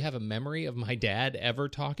don't really have a memory of my dad ever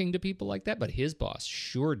talking to people like that, but his boss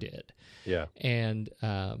sure did. Yeah. And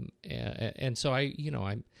so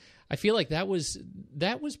I feel like that was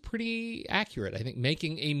pretty accurate. I think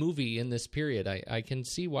making a movie in this period, I can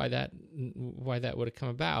see why that would have come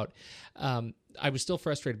about. I was still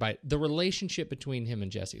frustrated by it. The relationship between him and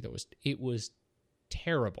Jesse, it was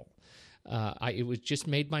terrible. It was just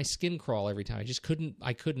made my skin crawl every time.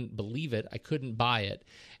 I couldn't believe it. I couldn't buy it,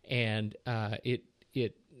 and it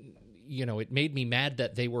made me mad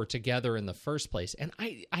that they were together in the first place. And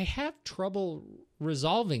I have trouble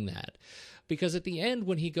resolving that, because at the end,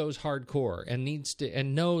 when he goes hardcore and needs to,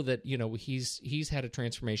 and know that, he's had a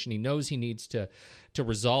transformation, he knows he needs to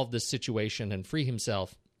resolve this situation and free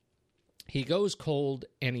himself, he goes cold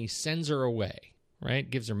and he sends her away, right?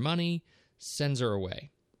 Gives her money, sends her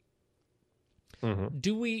away.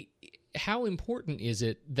 Mm-hmm. How important is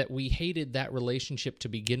it that we hated that relationship to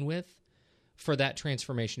begin with for that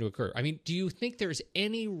transformation to occur? I mean, do you think there's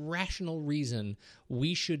any rational reason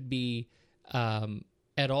we should be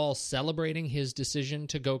at all celebrating his decision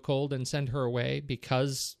to go cold and send her away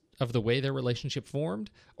because of the way their relationship formed?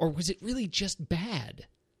 Or was it really just bad?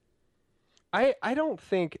 I don't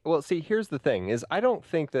think, well, see, here's the thing, is I don't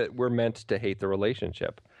think that we're meant to hate the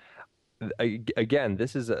relationship. Again,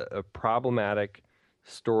 this is a problematic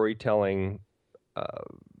storytelling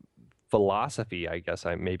philosophy, I guess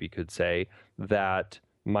I maybe could say, that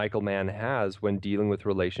Michael Mann has when dealing with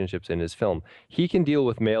relationships in his film. He can deal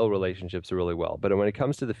with male relationships really well, but when it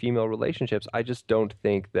comes to the female relationships, I just don't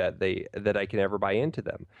think that I can ever buy into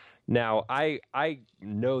them. Now, I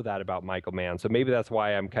know that about Michael Mann, so maybe that's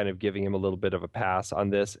why I'm kind of giving him a little bit of a pass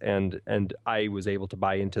on this, and I was able to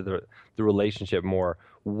buy into the relationship more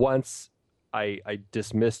once I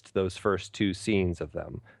dismissed those first two scenes of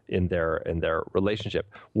them in their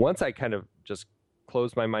relationship. Once I kind of just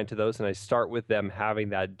close my mind to those, and I start with them having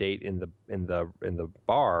that date in the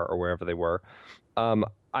bar or wherever they were, I'm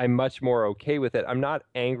much more okay with it. I'm not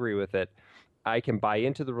angry with it. I can buy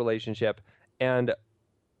into the relationship, and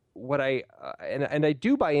what I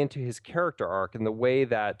do buy into his character arc and the way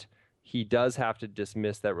that he does have to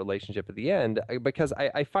dismiss that relationship at the end, because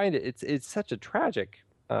I find it's such a tragic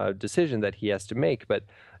decision that he has to make. But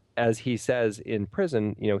as he says in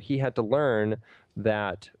prison, he had to learn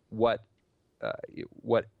that what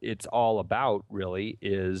it's all about really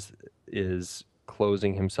is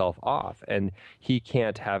closing himself off, and he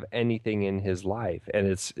can't have anything in his life. And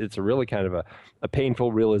it's really kind of a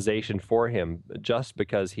painful realization for him, just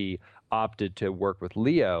because he opted to work with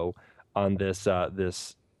Leo on this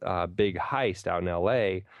big heist out in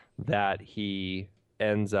LA, that he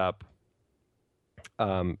ends up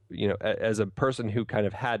as a person who kind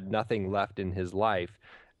of had nothing left in his life.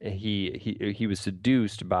 He was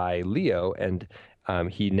seduced by Leo, and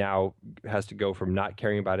he now has to go from not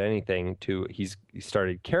caring about anything to he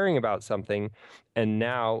started caring about something, and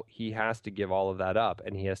now he has to give all of that up,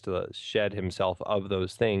 and he has to shed himself of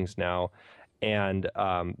those things now, and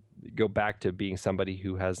go back to being somebody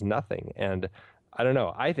who has nothing. And I don't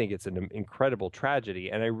know. I think it's an incredible tragedy,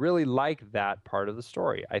 and I really like that part of the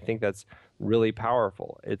story. I think that's really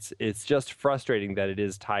powerful. It's just frustrating that it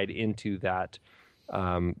is tied into that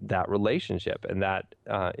relationship, and that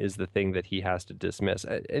is the thing that he has to dismiss,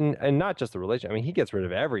 and not just the relationship. I mean, he gets rid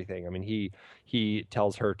of everything. I mean, he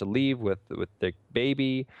tells her to leave with the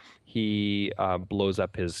baby. He blows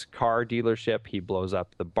up his car dealership. He blows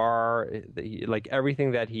up the bar. Like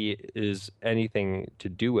everything that he is anything to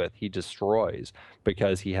do with, he destroys,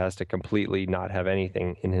 because he has to completely not have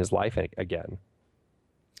anything in his life again.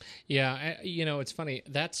 Yeah, it's funny.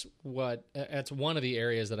 That's one of the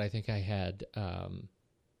areas that I think I had,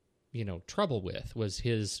 trouble with, was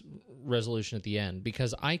his resolution at the end,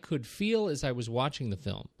 because I could feel as I was watching the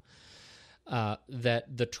film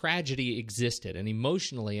that the tragedy existed, and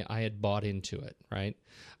emotionally I had bought into it, right?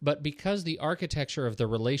 But because the architecture of the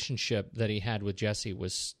relationship that he had with Jesse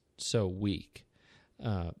was so weak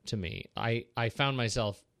to me, I found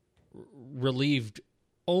myself relieved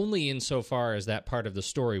only insofar as that part of the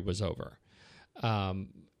story was over.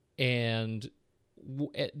 And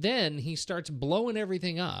then he starts blowing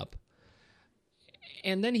everything up,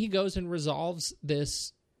 and then he goes and resolves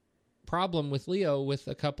this problem with Leo with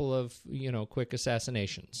a couple of, quick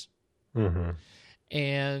assassinations. Mm-hmm.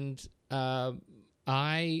 And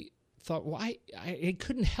I thought, I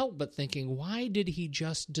couldn't help but thinking, why did he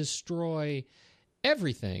just destroy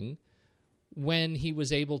everything when he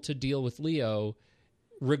was able to deal with Leo,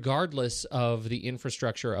 regardless of the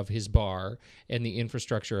infrastructure of his bar and the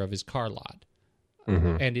infrastructure of his car lot,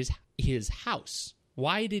 mm-hmm. and his house?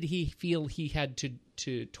 Why did he feel he had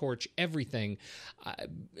to torch everything?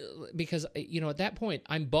 Because, at that point,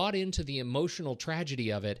 I'm bought into the emotional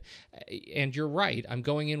tragedy of it. And you're right. I'm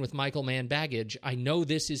going in with Michael Mann baggage. I know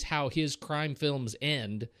this is how his crime films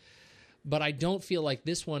end. But I don't feel like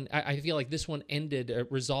this one. I feel like this one ended,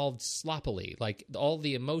 resolved sloppily. Like all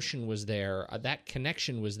the emotion was there, that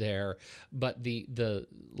connection was there, but the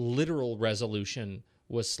literal resolution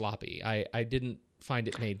was sloppy. I didn't find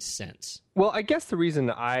it made sense. Well, I guess the reason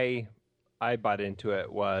I bought into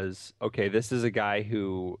it was, okay, this is a guy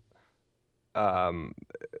who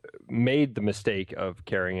made the mistake of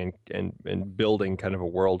carrying and building kind of a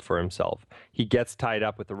world for himself. He gets tied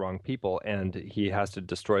up with the wrong people, and he has to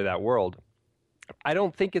destroy that world. I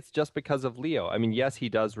don't think it's just because of Leo. I mean, yes, he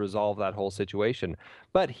does resolve that whole situation,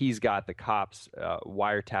 but he's got the cops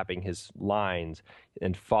wiretapping his lines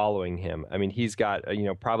and following him. I mean, he's got,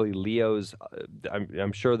 probably Leo's,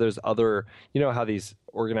 I'm sure there's other, how these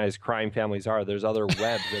organized crime families are. There's other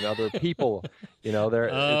webs and other people, there.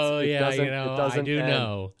 It doesn't I do end.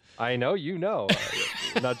 Know. I know,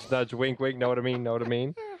 nudge, nudge, wink, wink, know what I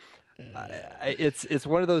mean? It's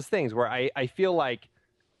one of those things where I feel like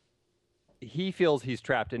he feels he's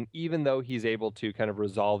trapped, and even though he's able to kind of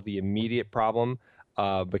resolve the immediate problem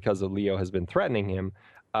because of Leo has been threatening him,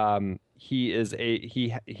 he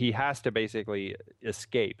has to basically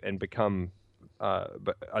escape and become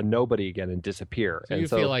a nobody again and disappear. So you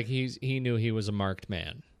feel like he knew he was a marked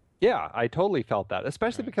man. Yeah, I totally felt that,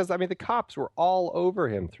 especially because the cops were all over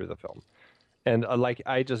him through the film, and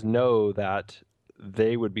I just know that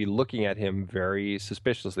they would be looking at him very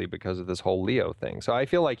suspiciously because of this whole Leo thing. So I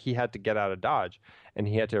feel like he had to get out of Dodge, and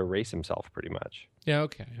he had to erase himself pretty much. Yeah,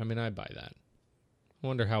 okay. I mean, I buy that. I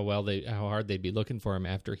wonder how hard they'd be looking for him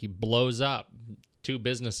after he blows up 2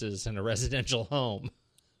 businesses and a residential home.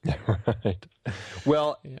 Right.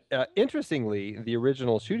 Well, interestingly, the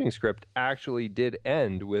original shooting script actually did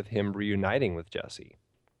end with him reuniting with Jesse.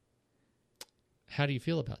 How do you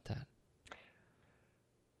feel about that?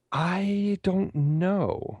 I don't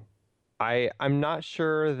know. I'm not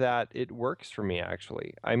sure that it works for me,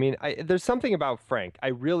 actually. I mean, there's something about Frank. I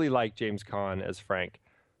really like James Caan as Frank.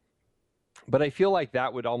 But I feel like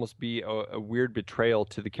that would almost be a weird betrayal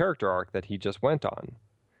to the character arc that he just went on.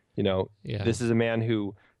 This is a man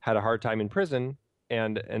who had a hard time in prison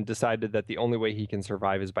and decided that the only way he can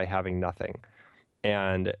survive is by having nothing.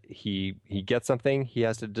 And he gets something, he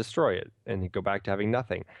has to destroy it, and he go back to having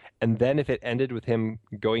nothing. And then if it ended with him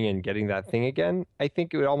going and getting that thing again, I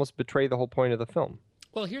think it would almost betray the whole point of the film.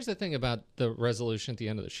 Well, here's the thing about the resolution at the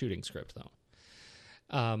end of the shooting script, though.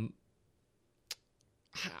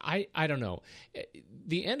 I don't know.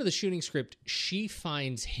 The end of the shooting script, she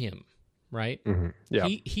finds him, right? Mm-hmm. Yeah.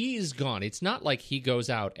 He's gone. It's not like he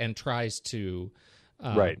goes out and tries to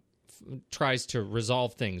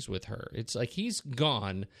resolve things with her. It's like he's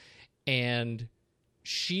gone, and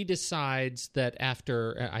she decides that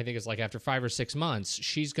after 5 or 6 months,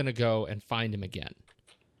 she's going to go and find him again.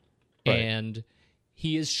 Right. And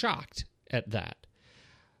he is shocked at that.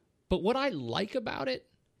 But what I like about it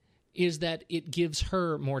is that it gives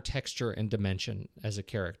her more texture and dimension as a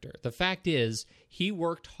character. The fact is, he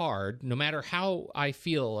worked hard, no matter how I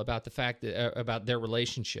feel about the fact that, about their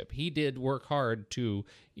relationship. He did work hard to,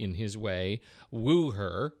 in his way, woo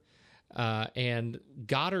her and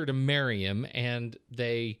got her to marry him, and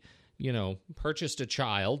they, purchased a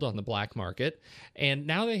child on the black market, and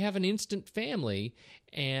now they have an instant family.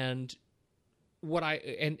 And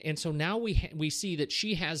so now we see that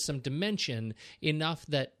she has some dimension enough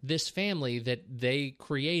that this family that they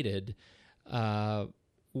created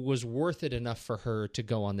was worth it enough for her to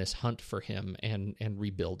go on this hunt for him and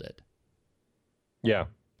rebuild it. Yeah,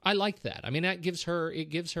 I like that. I mean, it gives her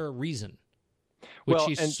a reason, which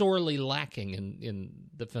she's sorely lacking in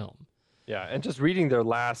the film. Yeah, and just reading their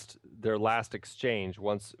last exchange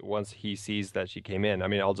once he sees that she came in. I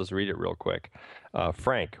mean, I'll just read it real quick.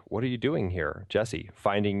 Frank, what are you doing here? Jesse,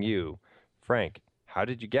 finding you. Frank, how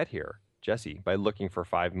did you get here? Jesse, by looking for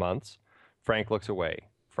 5 months. Frank looks away.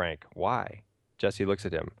 Frank, why? Jesse looks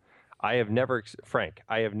at him. Frank,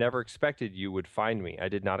 I have never expected you would find me. I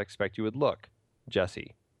did not expect you would look.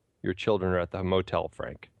 Jesse, your children are at the motel,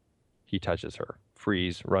 Frank. He touches her.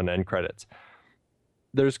 Freeze, run end credits.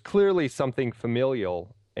 There's clearly something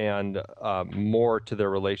familial and more to their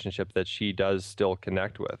relationship that she does still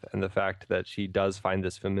connect with. And the fact that she does find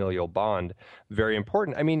this familial bond very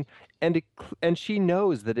important. I mean, and she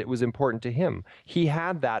knows that it was important to him. He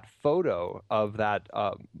had that photo of that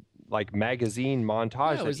magazine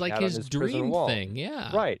montage. Yeah, it was like his dream thing.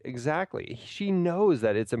 Yeah. Right, exactly. She knows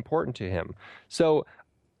that it's important to him. So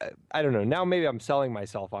I don't know. Now maybe I'm selling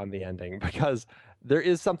myself on the ending, because there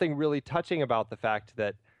is something really touching about the fact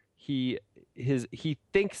that he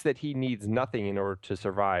thinks that he needs nothing in order to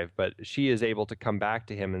survive, but she is able to come back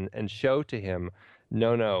to him and show to him,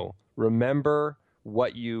 no, remember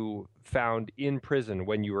what you found in prison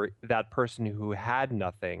when you were that person who had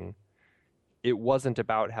nothing. It wasn't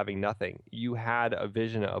about having nothing. You had a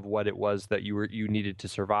vision of what it was that you needed to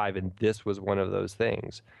survive, and this was one of those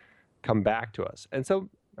things. Come back to us. And so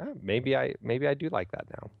maybe I do like that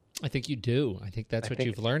now. I think you do. I think that's what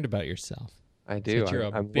you've learned about yourself. I do. That you're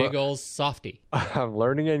a big old softy. I'm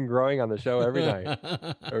learning and growing on the show every night,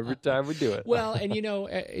 every time we do it. Well, and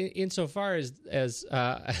insofar as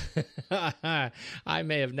I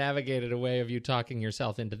may have navigated a way of you talking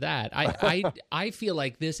yourself into that, I feel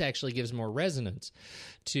like this actually gives more resonance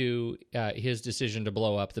to his decision to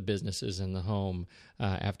blow up the businesses in the home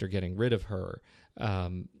after getting rid of her,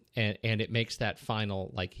 and it makes that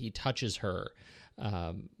final, like, he touches her.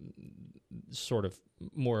 Sort of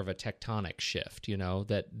more of a tectonic shift,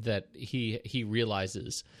 that he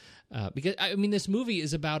realizes, because I mean, this movie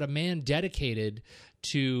is about a man dedicated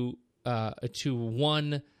to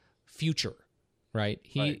one future, right?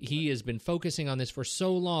 He has been focusing on this for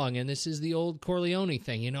so long, and this is the old Corleone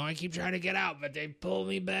thing, I keep trying to get out, but they pull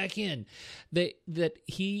me back in. That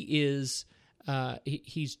he is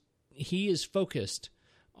he is focused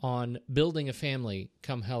on building a family,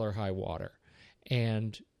 come hell or high water.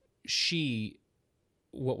 And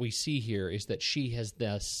what we see here is that she has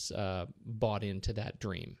thus bought into that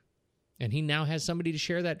dream. And he now has somebody to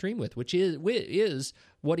share that dream with, which is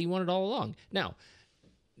what he wanted all along. Now,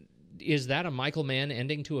 is that a Michael Mann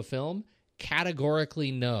ending to a film?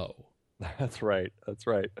 Categorically no. That's right.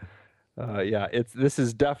 This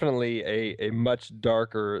is definitely a much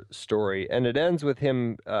darker story. And it ends with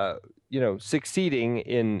him, succeeding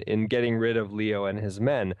in getting rid of Leo and his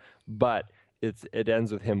men. But it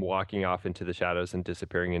ends with him walking off into the shadows and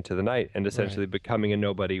disappearing into the night and essentially becoming a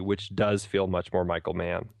nobody, which does feel much more Michael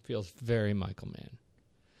Mann. Feels very Michael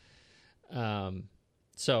Mann.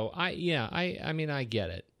 So I mean, I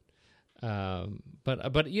get it.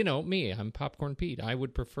 But me, I'm Popcorn Pete. I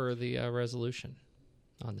would prefer the resolution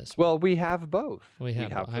on this one. Well, we have both. We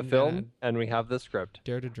have the film and we have the script.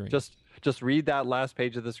 Dare to dream. Just read that last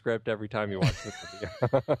page of the script every time you watch the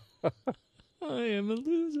video. I am a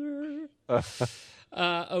loser.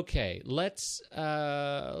 Okay, let's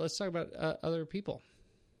talk about other people,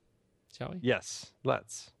 shall we? Yes,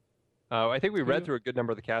 let's. I think we read through a good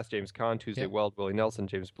number of the cast: James Caan, Tuesday Weld, Willie Nelson,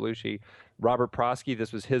 James Belushi, Robert Prosky.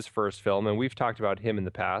 This was his first film, and we've talked about him in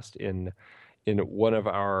the past in one of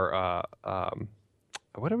our.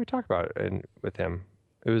 What did we talk about with him?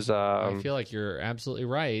 It was. I feel like you're absolutely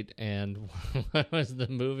right. And what was the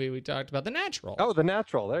movie we talked about? The Natural. Oh, The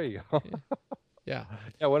Natural. There you go. Yeah.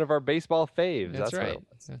 Yeah, one of our baseball faves. That's right.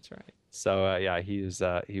 That's right. So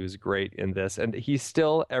he was great in this, and he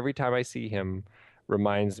still, every time I see him,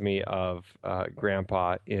 reminds me of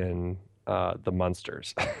Grandpa in The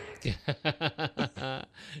Munsters.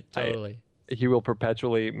 Totally. He will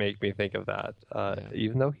perpetually make me think of that,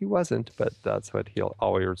 even though he wasn't, but that's what he'll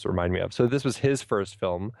always remind me of. So this was his first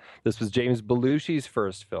film. This was James Belushi's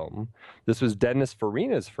first film. This was Dennis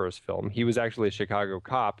Farina's first film. He was actually a Chicago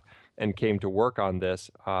cop and came to work on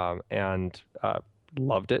this and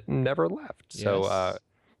loved it and never left. Yes. So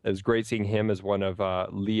it was great seeing him as one of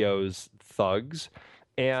Leo's thugs.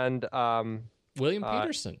 And William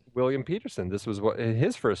Peterson. William Peterson. This was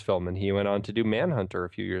his first film, and he went on to do Manhunter a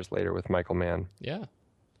few years later with Michael Mann. Yeah.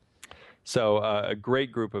 So a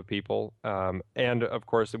great group of people. And, of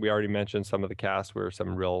course, we already mentioned some of the cast were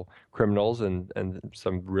some real criminals and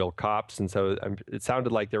some real cops. And so it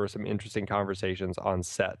sounded like there were some interesting conversations on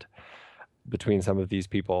set between some of these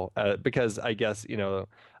people because I guess,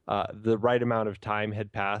 the right amount of time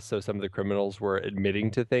had passed. So some of the criminals were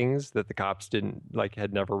admitting to things that the cops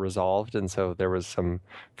had never resolved. And so there was some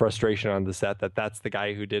frustration on the set that that's the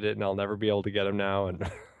guy who did it and I'll never be able to get him now.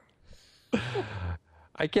 And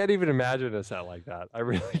I can't even imagine a set like that. I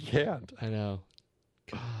really can't. I know.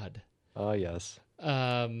 God. Oh, yes.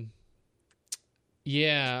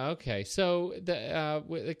 Yeah. Okay. So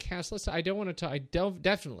the cast list. I don't want to. I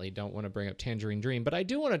definitely don't want to bring up Tangerine Dream, but I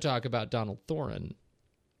do want to talk about Donald Thorin.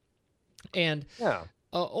 And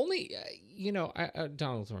only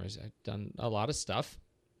Donald Thorin's done a lot of stuff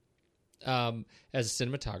as a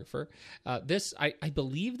cinematographer. I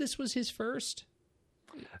believe this was his first.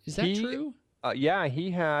 Is that true? Yeah,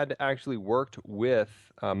 he had actually worked with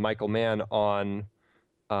Michael Mann on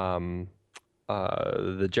the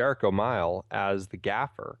Jericho Mile as the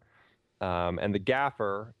gaffer. And the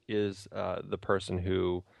gaffer is the person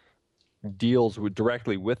who deals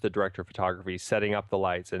directly with the director of photography, setting up the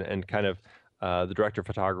lights and kind of the director of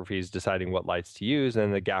photography is deciding what lights to use.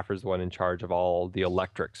 And the gaffer is the one in charge of all the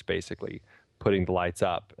electrics, basically putting the lights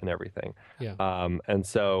up and everything. Yeah. And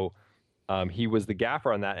so he was the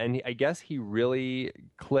gaffer on that. And I guess he really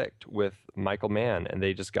clicked with Michael Mann and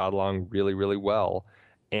they just got along really, really well.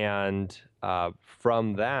 And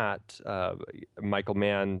from that, Michael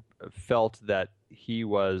Mann felt that he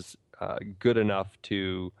was good enough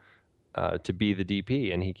to to be the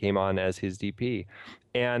DP, and he came on as his DP.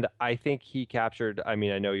 And I think he captured, I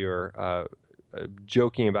mean, I know you're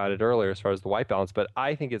joking about it earlier as far as the white balance, but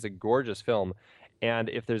I think it's a gorgeous film. And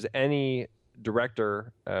if there's any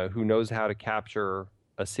director who knows how to capture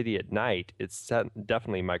a city at night, it's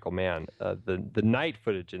definitely Michael Mann. The night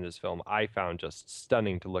footage in this film I found just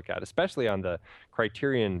stunning to look at, especially on the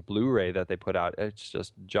Criterion Blu-ray that they put out. It's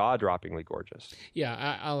just jaw-droppingly gorgeous. Yeah,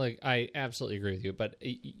 I absolutely agree with you, but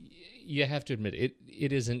you have to admit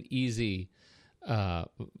it is an easy,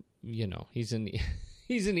 he's an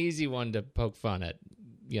easy one to poke fun at,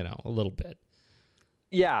 a little bit.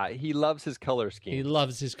 Yeah, he loves his color schemes. He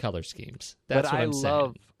loves his color schemes. That's what I'm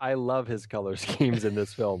saying. I love his color schemes in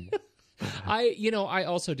this film. I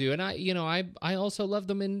also do, and I also love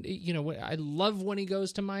them in, I love when he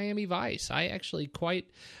goes to Miami Vice. I actually quite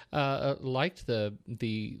liked the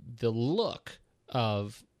look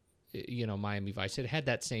of, Miami Vice. It had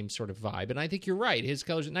that same sort of vibe, and I think you're right. His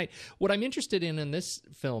colors at night. What I'm interested in this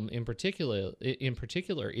film in particular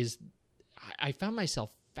is I found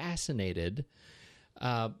myself fascinated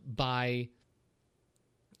by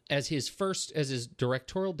as his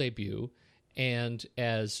directorial debut and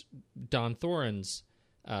as Don Thoren's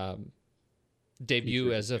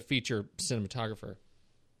debut as a feature cinematographer,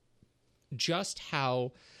 just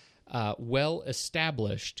how well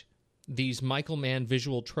established these Michael Mann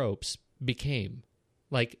visual tropes became.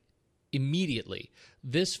 Like, immediately,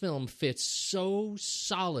 this film fits so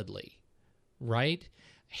solidly, right?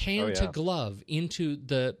 Hand to glove into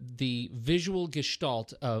the visual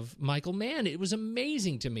gestalt of Michael Mann. It was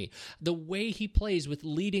amazing to me. The way he plays with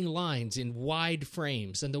leading lines in wide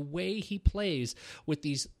frames, and the way he plays with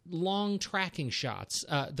these long tracking shots,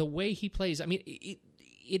 the way he plays, I mean,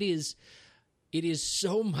 it is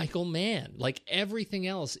so Michael Mann. Like, everything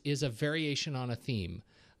else is a variation on a theme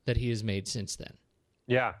that he has made since then.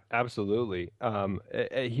 Yeah, absolutely.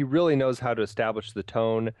 He really knows how to establish the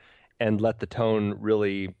tone and let the tone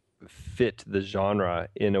really fit the genre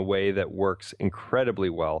in a way that works incredibly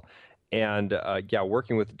well. And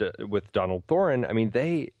working with Donald Thoren, I mean,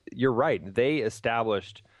 you're right, they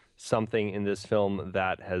established something in this film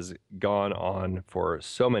that has gone on for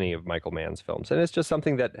so many of Michael Mann's films. And it's just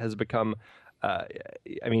something that has become,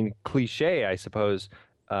 cliche, I suppose,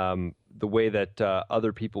 the way that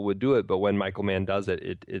other people would do it. But when Michael Mann does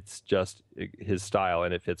it, it's just his style,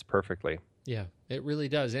 and it fits perfectly. Yeah, it really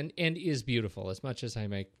does, and is beautiful. As much as I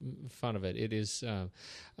make fun of it, it is.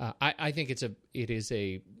 I think it is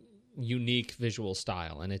a unique visual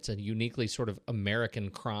style, and it's a uniquely sort of American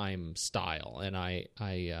crime style, and I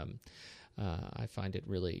find it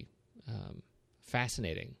really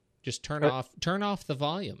fascinating. Just turn off the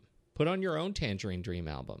volume, put on your own Tangerine Dream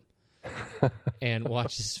album, and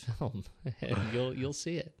watch this film, and you'll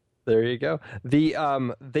see it. There you go.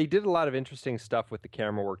 They did a lot of interesting stuff with the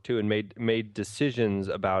camera work too, and made decisions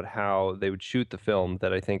about how they would shoot the film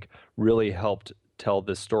that I think really helped tell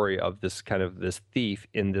the story of this thief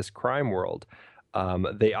in this crime world.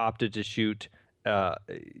 They opted to shoot,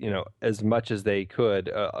 as much as they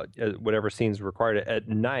could, whatever scenes required at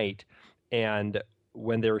night, and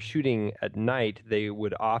when they were shooting at night, they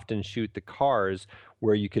would often shoot the cars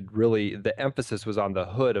where you could really, the emphasis was on the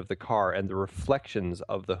hood of the car and the reflections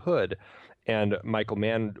of the hood. And Michael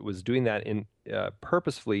Mann was doing that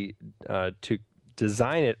purposefully to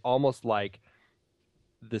design it almost like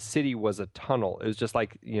the city was a tunnel. It was just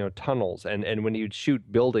like, tunnels. And when he would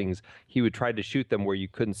shoot buildings, he would try to shoot them where you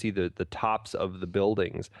couldn't see the tops of the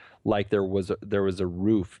buildings, like there was a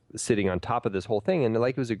roof sitting on top of this whole thing. And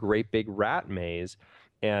like it was a great big rat maze.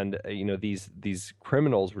 And, these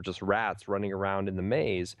criminals were just rats running around in the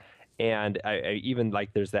maze. And I even,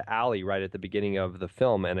 like, there's the alley right at the beginning of the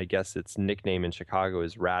film, and I guess its nickname in Chicago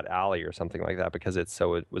is Rat Alley or something like that, because it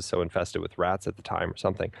was so infested with rats at the time or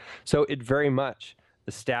something. So it very much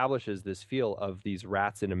establishes this feel of these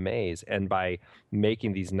rats in a maze, and by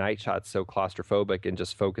making these night shots so claustrophobic and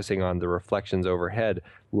just focusing on the reflections overhead,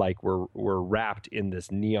 like we're wrapped in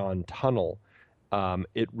this neon tunnel,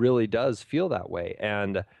 it really does feel that way.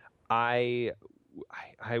 And I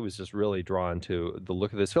was just really drawn to the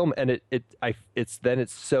look of this film, and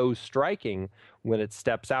it's so striking when it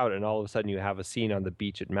steps out and all of a sudden you have a scene on the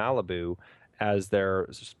beach at Malibu as they're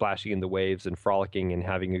splashing in the waves and frolicking and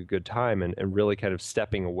having a good time, and really kind of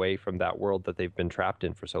stepping away from that world that they've been trapped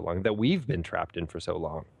in for so long, that we've been trapped in for so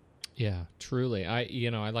long. Yeah, truly.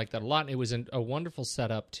 I like that a lot. It was a wonderful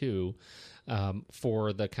setup too,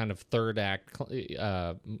 for the kind of third act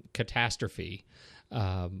catastrophe.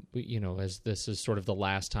 As this is sort of the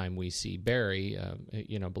last time we see Barry,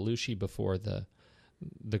 Belushi before the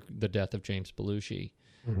death of James Belushi.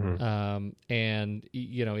 And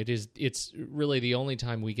it's really the only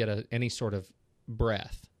time we get any sort of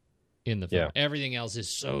breath in the film. Everything else is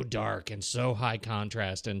so dark and so high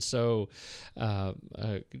contrast and so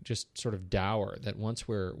just sort of dour that once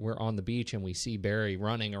we're on the beach and we see Barry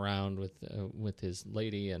running around with his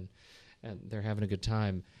lady and they're having a good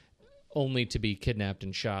time, only to be kidnapped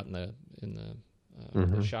and shot in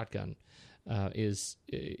the shotgun,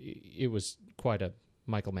 it was quite a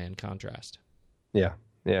Michael Mann contrast. Yeah,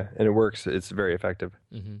 and it works. It's very effective.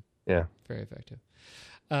 Yeah, very effective.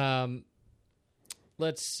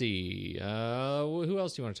 Let's see. Who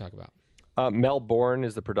else do you want to talk about? Mel Bourne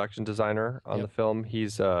is the production designer on the film.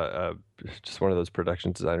 He's just one of those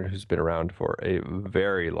production designers who's been around for a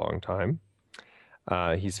very long time.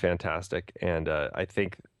 He's fantastic, and I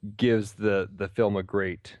think gives the film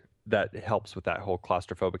that helps with that whole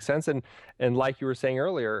claustrophobic sense. And like you were saying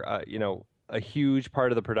earlier, a huge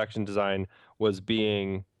part of the production design was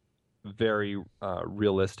being very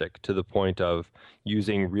realistic, to the point of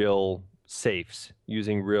using real safes,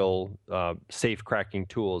 using real safe cracking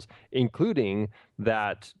tools, including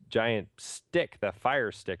that giant stick, that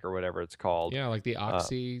fire stick or whatever it's called. Yeah, like the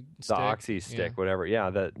oxy stick. The oxy stick, whatever. Yeah,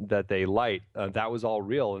 that they light. That was all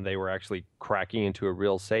real, and they were actually cracking into a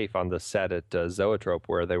real safe on the set at Zoetrope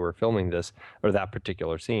where they were filming this, or that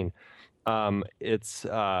particular scene.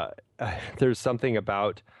 There's something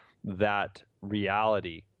about that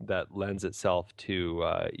reality that lends itself to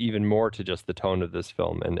even more to just the tone of this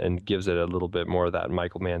film and gives it a little bit more of that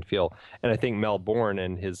Michael Mann feel. And I think Mel Bourne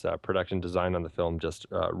and his production design on the film just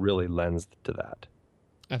really lends to that.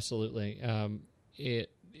 Absolutely.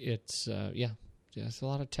 It's a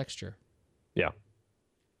lot of texture.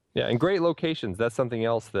 Yeah, and great locations. That's something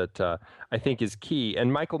else that I think is key.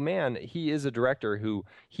 And Michael Mann, he is a director who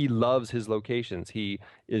he loves his locations.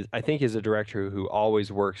 I think is a director who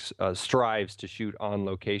always strives to shoot on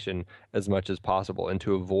location as much as possible and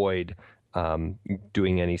to avoid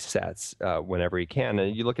doing any sets whenever he can.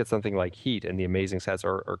 And you look at something like Heat and the amazing sets,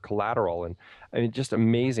 or Collateral, and I mean just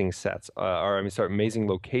amazing sets, amazing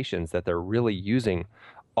locations that they're really using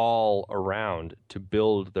all around to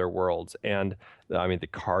build their worlds. And I mean, the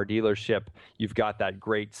car dealership, you've got that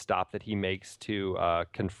great stop that he makes to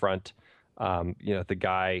confront, the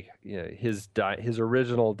guy, his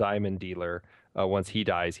original diamond dealer. Once he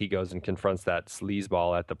dies, he goes and confronts that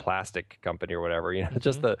sleazeball at the plastic company or whatever.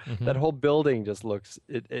 Just that whole building just looks.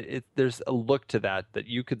 There's a look to that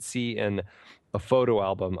you could see in a photo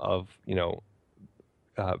album of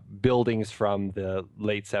buildings from the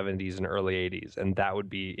late 70s and early 80s, and that would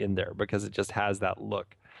be in there because it just has that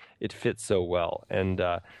look. It fits so well, and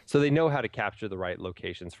so they know how to capture the right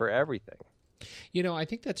locations for everything. I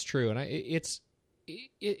think that's true, and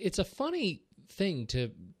it's a funny thing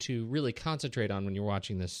to really concentrate on when you're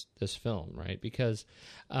watching this film, right? Because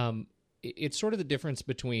it's sort of the difference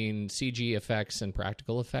between CG effects and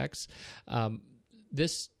practical effects.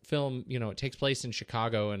 This film, it takes place in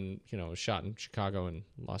Chicago and, shot in Chicago and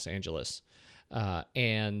Los Angeles.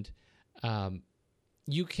 And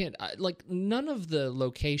you can't, none of the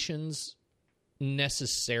locations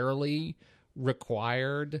necessarily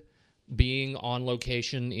required being on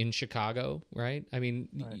location in Chicago, right? I mean,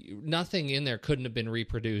 nothing in there couldn't have been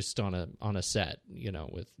reproduced on a set,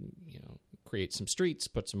 with, create some streets,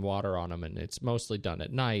 put some water on them, and it's mostly done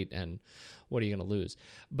at night, and what are you going to lose?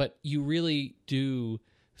 But you really do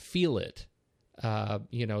feel it.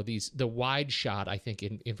 The wide shot, I think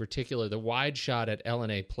in particular, the wide shot at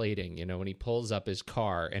LNA Plating, when he pulls up his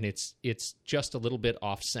car and it's just a little bit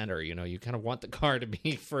off center, you kind of want the car to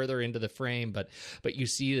be further into the frame, but you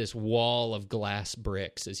see this wall of glass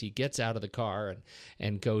bricks as he gets out of the car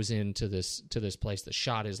and goes into this place. The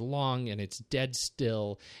shot is long and it's dead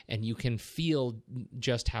still, and you can feel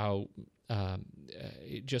just how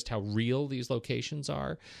real these locations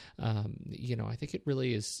are. I think it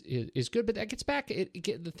really is good. But that gets back.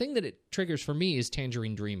 The thing that it triggers for me is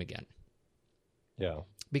Tangerine Dream again. Yeah.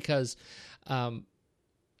 Because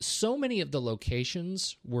so many of the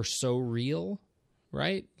locations were so real,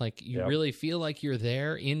 right? Like you really feel like you're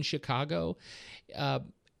there in Chicago.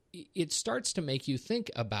 It starts to make you think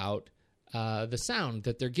about the sound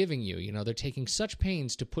that they're giving you. They're taking such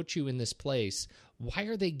pains to put you in this place. Why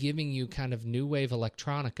are they giving you kind of new wave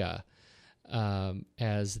electronica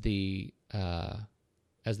as the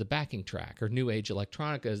backing track, or new age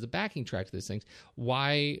electronica as the backing track to these things?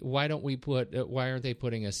 Why aren't they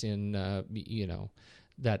putting us in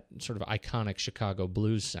that sort of iconic Chicago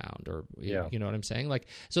blues sound, or you know what I'm saying?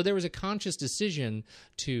 So there was a conscious decision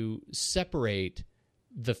to separate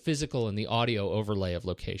the physical and the audio overlay of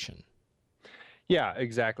location. Yeah,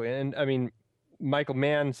 exactly. And I mean, Michael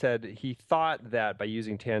Mann said he thought that by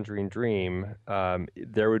using Tangerine Dream,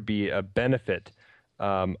 there would be a benefit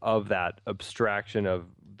of that abstraction of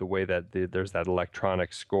the way that there's that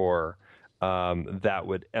electronic score that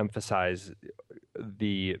would emphasize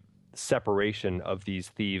the separation of these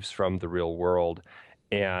thieves from the real world,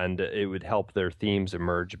 and it would help their themes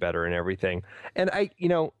emerge better and everything. And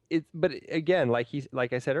but again,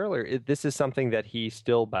 like I said earlier, this is something that he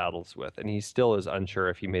still battles with, and he still is unsure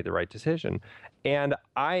if he made the right decision. And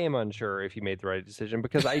I am unsure if he made the right decision,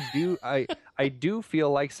 because I do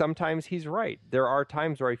feel like sometimes he's right. There are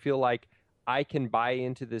times where I feel like I can buy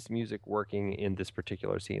into this music working in this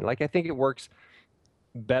particular scene. Like, I think it works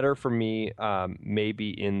better for me maybe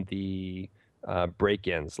in the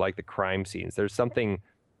break-ins, like the crime scenes. There is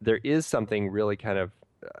something really kind of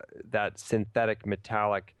that synthetic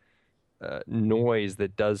metallic noise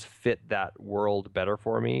that does fit that world better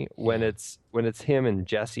for me. When it's him and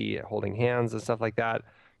Jesse holding hands and stuff like that,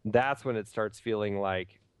 that's when it starts feeling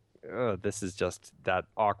like this is just that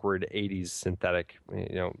awkward 80s synthetic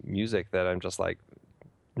music that I'm just like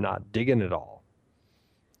not digging at all.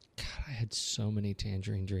 God, I had so many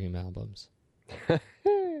Tangerine Dream albums.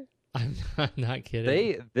 I'm not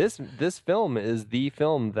kidding. This film is the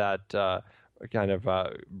film that kind of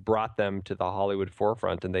brought them to the Hollywood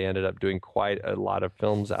forefront, and they ended up doing quite a lot of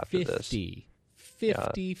films after 50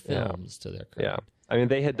 films to their credit. Yeah. I mean,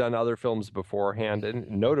 they had done other films beforehand, and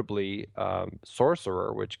notably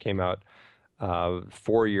Sorcerer, which came out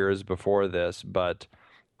 4 years before this. But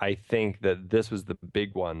I think that this was the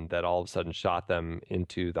big one that all of a sudden shot them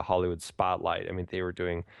into the Hollywood spotlight. I mean, they were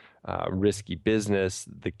doing Risky Business,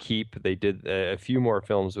 The Keep. They did a few more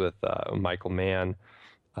films with Michael Mann,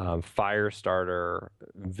 Firestarter,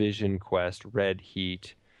 Vision Quest, Red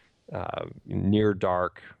Heat, Near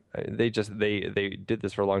Dark. They did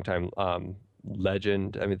this for a long time.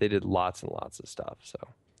 Legend. I mean, they did lots and lots of stuff. So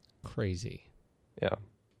crazy. Yeah.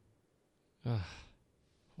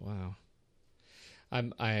 Wow.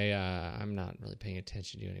 I'm not really paying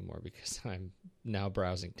attention to you anymore because I'm now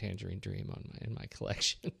browsing Tangerine Dream in my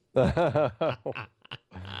collection. They're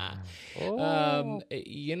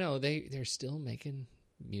still making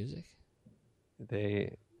music.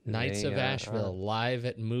 Knights of Asheville live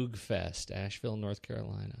at Moog Fest, Asheville, North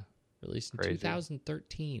Carolina, released in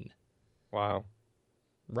 2013. Wow.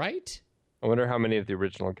 Right? I wonder how many of the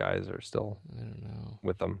original guys are still I don't know.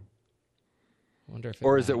 with them. I wonder if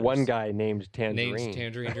or is it one guy named Tangerine? Named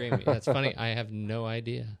Tangerine Dream. That's funny. I have no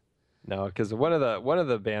idea. No, because one of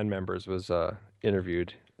the band members was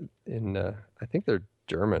interviewed in I think they're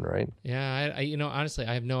German, right? Yeah, I honestly,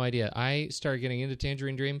 I have no idea. I started getting into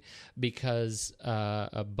Tangerine Dream because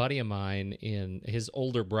a buddy of mine, his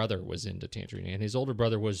older brother was into Tangerine, and his older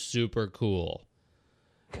brother was super cool.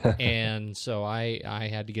 And so I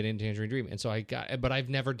had to get into Tangerine Dream, and so but I've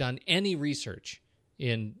never done any research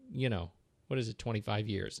in 25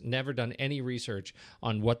 years. Never done any research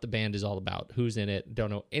on what the band is all about, who's in it, don't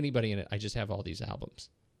know anybody in it. I just have all these albums.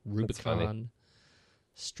 Rubicon,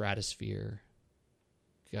 Stratosphere,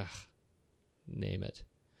 name it.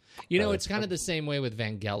 It's kind of the same way with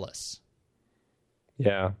Vangelis.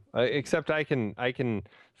 Yeah, except I can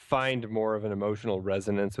find more of an emotional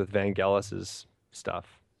resonance with Vangelis's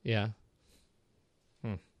stuff. Yeah.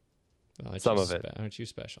 Well, some of it. Aren't you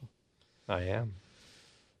special? I am.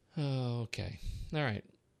 Oh, okay. All right.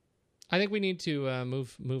 I think we need to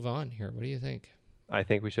move on here. What do you think? I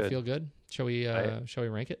think we should. Feel good? Shall we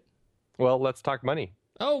rank it? Well, let's talk money.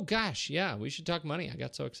 Oh gosh, yeah, we should talk money. I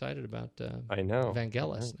got so excited about I know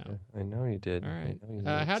Vangelis now. I know you did. All right.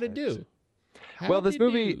 How'd it do? Well, this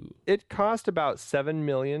movie, it cost about 7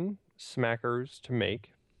 million smackers to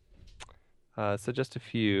make. So just a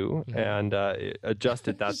few, and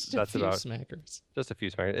adjusted. That's about smackers. Just a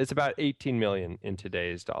few smackers. It's about 18 million in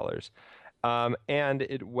today's dollars, and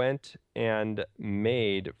it went and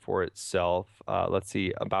made for itself. Let's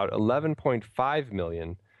see, about 11.5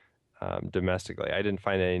 million domestically. I didn't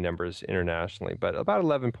find any numbers internationally, but about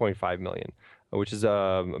 11.5 million, which is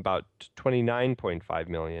about 29.5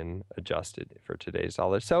 million adjusted for today's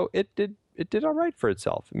dollars. So it did all right for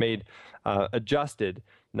itself. It made adjusted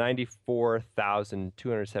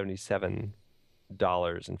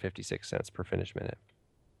 $94,277.56 per finished minute.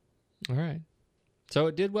 All right. So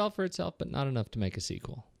it did well for itself, but not enough to make a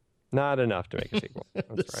sequel. Not enough to make a sequel. That's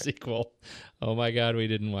the right. Sequel. Oh my God, we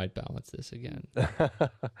didn't white balance this again. But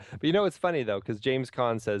it's funny though, because James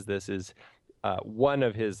Caan says this is one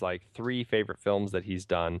of his 3 favorite films that he's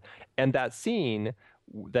done, and that scene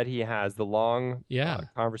that he has, the long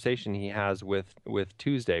conversation he has with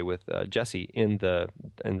Tuesday, with Jesse in the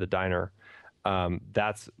diner,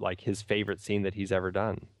 that's his favorite scene that he's ever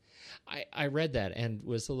done. I read that and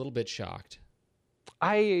was a little bit shocked.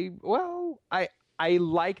 I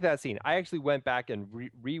like that scene. I actually went back and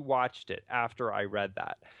rewatched it after I read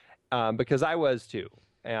that because I was too.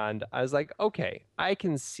 And I was like, okay, I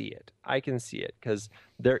can see it. Because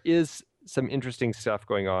there is some interesting stuff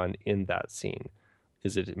going on in that scene.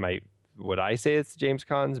 Would I say it's James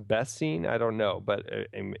Caan's best scene? I don't know, but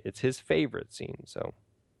it's his favorite scene. So,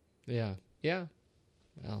 yeah.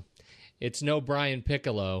 Well, it's no Brian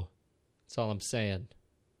Piccolo. That's all I'm saying.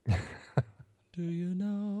 Do you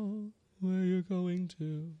know where you're going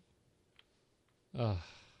to? Oh,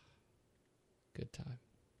 good time.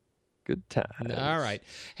 Good time. All right.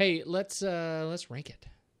 Hey, let's rank it.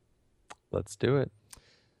 Let's do it.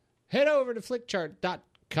 Head over to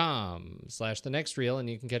flickchart.com/thenextreel and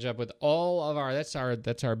you can catch up with all of that's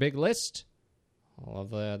our big list. All of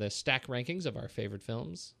the stack rankings of our favorite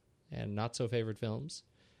films and not so favorite films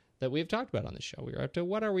that we've talked about on the show.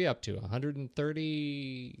 What are we up to?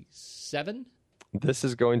 137? This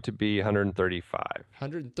is going to be 135.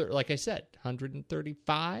 130, like I said,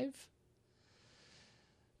 135.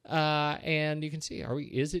 And you can see,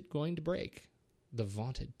 is it going to break the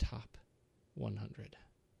vaunted top 100?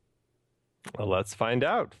 Well, let's find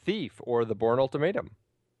out. Thief or The Bourne Ultimatum?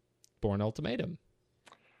 Bourne Ultimatum.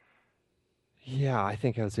 Yeah, I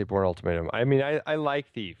think I would say Bourne Ultimatum. I mean, I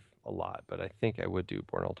like Thief a lot, but I think I would do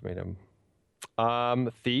Bourne Ultimatum.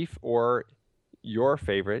 Thief or your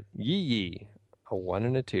favorite, Yi Yi? A 1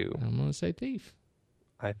 and a 2. I'm going to say Thief.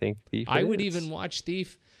 I think Thief. I would even watch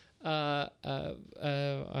Thief. I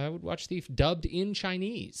would watch Thief dubbed in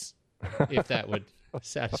Chinese, if that would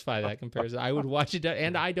satisfy that comparison. I would watch it,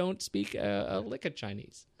 and I don't speak a lick of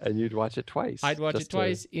Chinese. And you'd watch it twice. I'd watch it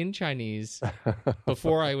twice in Chinese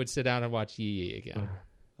before I would sit down and watch Yi Yi again.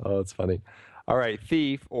 Oh, that's funny. All right,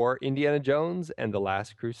 Thief or Indiana Jones and the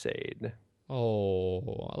Last Crusade?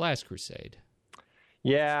 Oh, Last Crusade.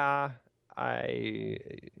 Yeah,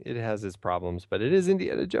 it has its problems, but it is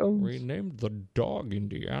Indiana Jones. Renamed the dog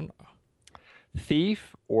Indiana.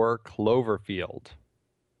 Thief or Cloverfield?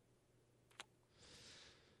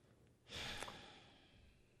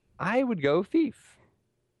 I would go Thief.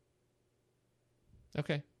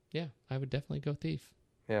 Okay, yeah, I would definitely go Thief.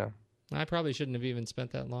 Yeah. I probably shouldn't have even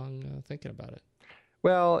spent that long thinking about it.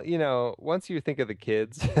 Well, once you think of the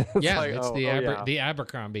kids, it's the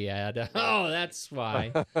Abercrombie ad. Oh, that's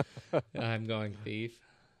why I'm going Thief.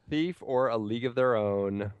 Thief or A League of Their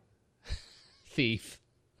Own? Thief.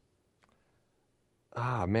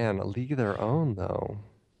 Ah, man, A League of Their Own, though.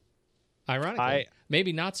 Ironically,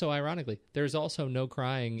 maybe not so ironically, there's also no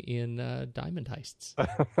crying in Diamond Heists.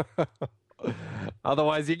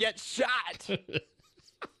 Otherwise, you get shot.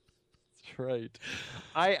 Right.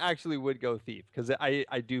 I actually would go Thief because I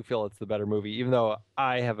do feel it's the better movie, even though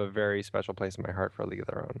I have a very special place in my heart for A League of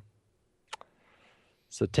Their Own.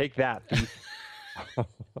 So take that, Thief.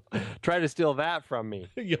 Try to steal that from me.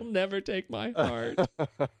 You'll never take my heart.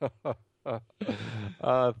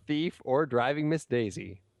 Thief or Driving Miss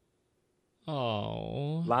Daisy?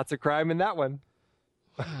 Oh. Lots of crime in that one.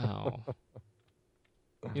 Wow.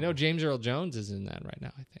 James Earl Jones is in that right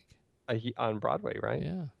now, I think. On Broadway, right?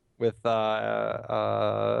 Yeah. With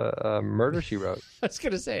Murder, She Wrote. I was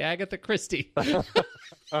going to say Agatha Christie.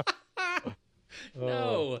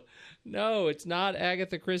 No, it's not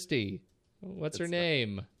Agatha Christie. What's her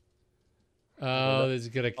name? Oh, this is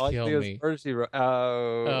going to kill me. Murder, She Wrote.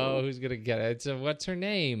 Oh, who's going to get it? So what's her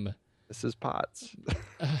name? Mrs. Potts.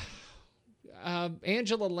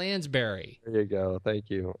 Angela Lansbury. There you go.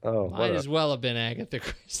 Thank you. Oh, might as well have been Agatha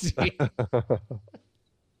Christie.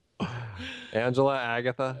 Angela,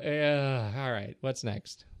 Agatha. Yeah. All right. What's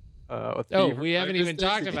next? We haven't even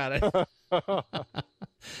talked about it.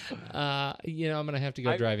 I'm going to have to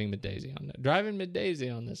go Driving Mid Daisy on that. Driving Mid Daisy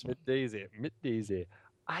on this one. Mid Daisy.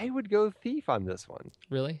 I would go Thief on this one.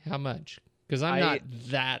 Really? How much? Because I'm not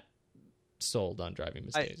that sold on Driving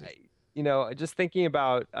Miss Daisy. Just thinking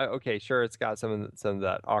about, okay, sure, it's got some of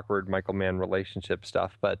that awkward Michael Mann relationship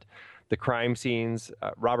stuff, but the crime scenes,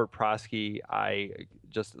 Robert Prosky,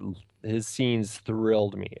 his scenes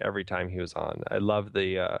thrilled me every time he was on. I love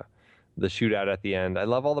the shootout at the end. I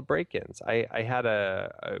love all the break-ins. I had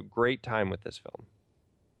a great time with this film.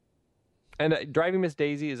 And Driving Miss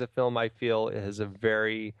Daisy is a film I feel has a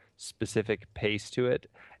very specific pace to it,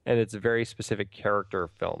 and it's a very specific character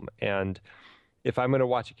film. And if I'm going to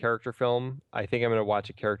watch a character film, I think I'm going to watch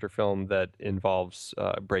a character film that involves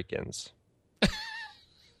break-ins.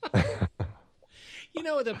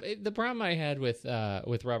 The problem I had with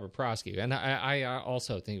Robert Prosky, and I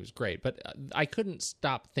also think it was great, but I couldn't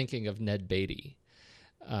stop thinking of Ned Beatty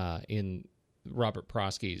in Robert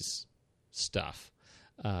Prosky's stuff.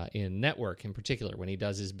 in Network in particular when he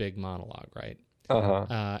does his big monologue, right?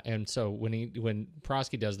 And so when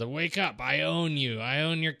Prosky does the "wake up, I own you, I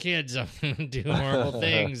own your kids, I'm gonna do horrible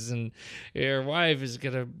things, and your wife is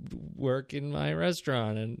gonna work in my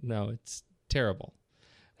restaurant," and no, it's terrible.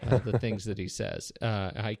 The things that he says.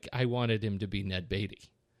 I wanted him to be Ned Beatty.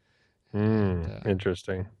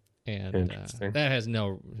 Interesting. And that has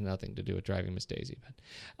nothing to do with Driving Miss Daisy, but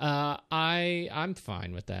I'm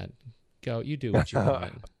fine with that. Go, you do what you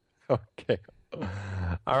want. Okay.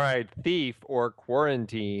 All right, Thief or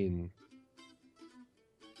Quarantine?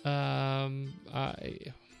 I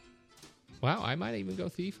might even go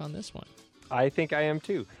Thief on this one. I think I am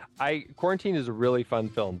too. Quarantine is a really fun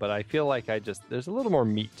film, but I feel like there's a little more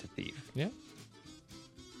meat to Thief. Yeah.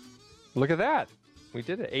 Look at that. We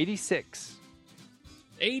did it. 86.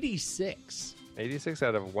 86. 86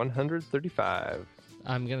 out of 135.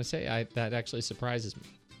 I'm going to say that actually surprises me.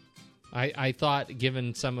 I thought,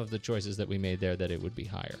 given some of the choices that we made there, that it would be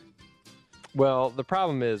higher. Well, the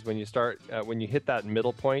problem is when you hit that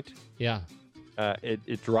middle point,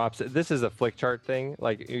 it drops. This is a flick chart thing.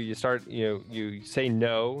 Like you start, you say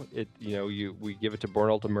no. We give it to Bourne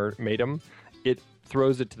Ultimatum. It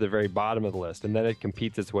throws it to the very bottom of the list, and then it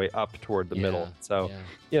competes its way up toward the middle. So,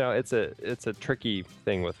 it's a tricky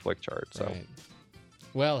thing with flick chart. So, right.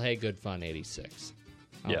 Well, hey, good fun. 86.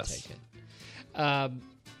 I'll take it.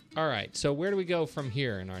 All right, so where do we go from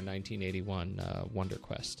here in our 1981 Wonder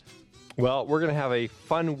Quest? Well, we're going to have a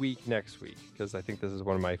fun week next week because I think this is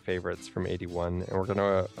one of my favorites from 81. And we're going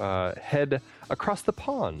to head across the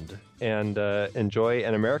pond and enjoy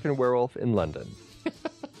An American Werewolf in London.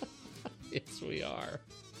 Yes, we are.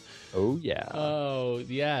 Oh, yeah. Oh,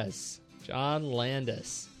 yes. John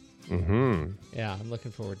Landis. Mm-hmm. Yeah, I'm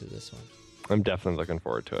looking forward to this one. I'm definitely looking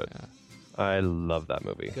forward to it. Yeah. I love that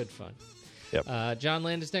movie. Good fun. Yep. John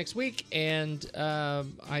Landis next week, and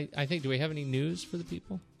I think, do we have any news for the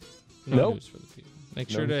people? No news for the people. Make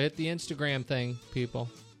sure to hit the Instagram thing, people.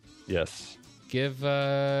 Yes. Give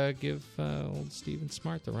old Stephen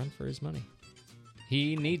Smart the run for his money.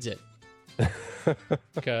 He needs it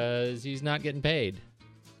because he's not getting paid.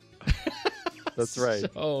 That's right.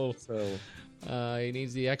 So he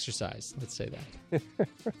needs the exercise. Let's say that.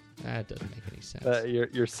 That doesn't make any sense.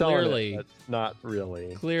 You're selling it, but not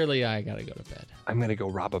really. Clearly, I gotta go to bed. I'm gonna go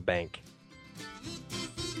rob a bank.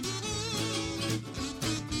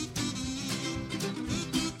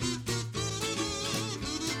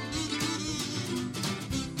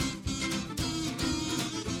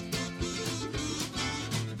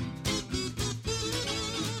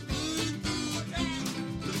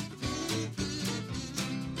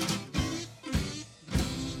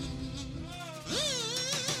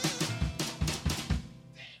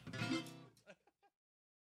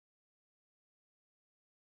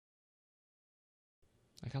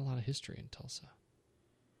 I got a lot of history in Tulsa.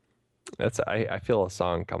 I feel a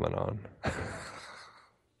song coming on.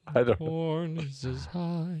 I don't know. Horn is as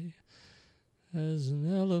high as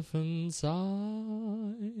an elephant's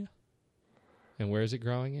eye. And where is it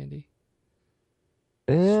growing, Andy?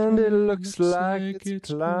 And it looks like it's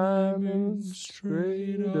climbing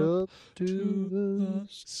straight up to the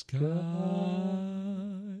sky.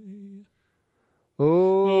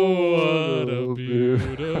 Oh, what a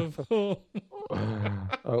beautiful...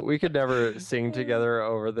 we could never sing together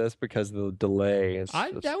over this because of the delay.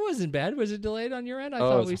 That wasn't bad. Was it delayed on your end? I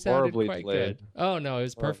thought we sounded quite delayed. good. Oh, no, it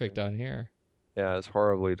was perfect on here. Yeah, it's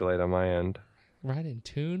horribly delayed on my end. Right in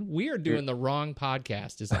tune? We are doing the wrong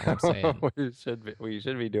podcast, is all I'm saying. we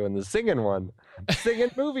should be doing the singing one.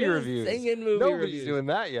 Singing movie reviews. Nobody's doing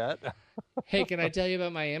that yet. Hey, can I tell you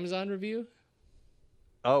about my Amazon review?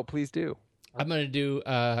 Oh, please do. I'm going to do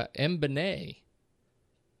M. Benet.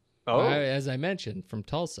 Oh. As I mentioned, from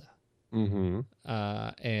Tulsa. Mm-hmm.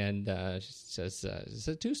 And she says it's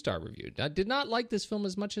a 2-star review. I did not like this film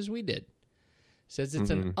as much as we did. Says it's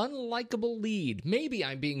an unlikable lead. Maybe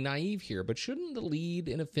I'm being naive here, but shouldn't the lead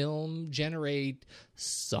in a film generate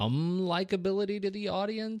some likability to the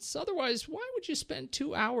audience? Otherwise, why would you spend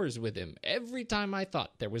 2 hours with him? Every time I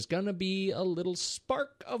thought there was going to be a little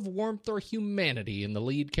spark of warmth or humanity in the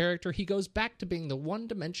lead character, he goes back to being the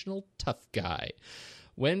one-dimensional tough guy.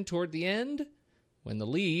 When, toward the end, when the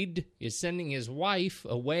lead is sending his wife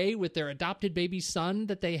away with their adopted baby son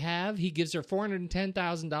that they have, he gives her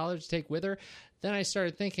 $410,000 to take with her. Then I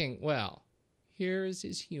started thinking, well, here is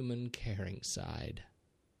his human caring side.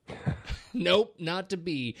 Nope, not to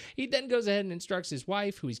be. He then goes ahead and instructs his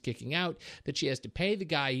wife, who he's kicking out, that she has to pay the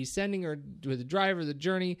guy he's sending her with the driver of the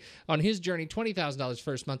journey, on his journey, $20,000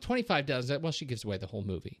 first month, $25,000. Well, she gives away the whole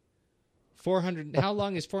movie. How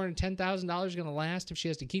long is $410,000 going to last if she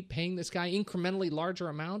has to keep paying this guy incrementally larger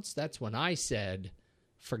amounts? That's when I said,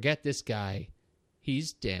 forget this guy.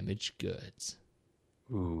 He's damaged goods.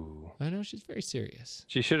 Ooh. I know, she's very serious.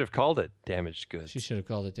 She should have called it Damaged Goods. She should have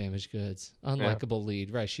called it Damaged Goods. Unlikable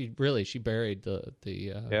lead. Right. She buried the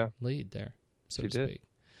lead there, so she to did. speak.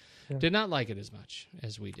 Yeah. Did not like it as much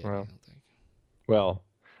as we did, I don't think. Well,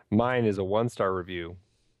 mine is a 1-star review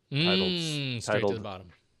straight to the bottom.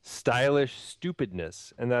 Stylish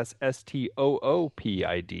Stupidness, and that's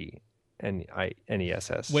STOOPIDNESS.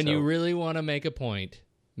 When you really want to make a point,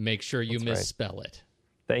 make sure you misspell it.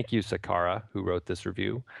 Thank you, Sakara, who wrote this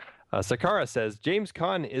review. Sakara says, James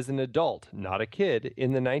Caan is an adult, not a kid,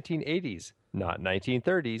 in the 1980s, not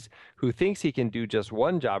 1930s, who thinks he can do just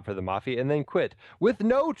one job for the mafia and then quit, with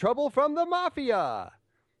no trouble from the mafia.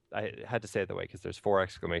 I had to say it that way because there's 4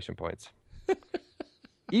 exclamation points.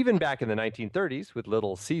 Even back in the 1930s, with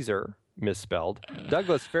Little Caesar, misspelled,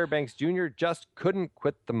 Douglas Fairbanks Jr. just couldn't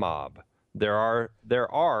quit the mob. There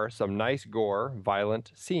are some nice gore,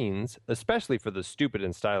 violent scenes, especially for the stupid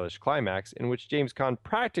and stylish climax, in which James Caan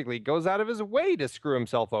practically goes out of his way to screw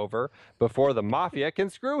himself over before the mafia can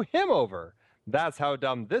screw him over. That's how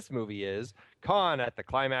dumb this movie is. Caan at the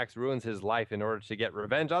climax ruins his life in order to get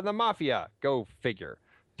revenge on the mafia. Go figure.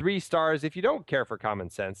 3 stars if you don't care for common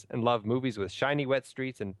sense and love movies with shiny wet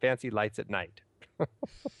streets and fancy lights at night.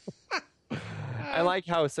 I like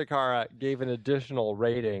how Sakara gave an additional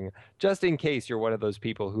rating just in case you're one of those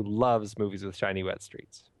people who loves movies with shiny wet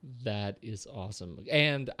streets. That is awesome.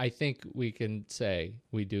 And I think we can say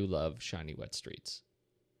we do love shiny wet streets.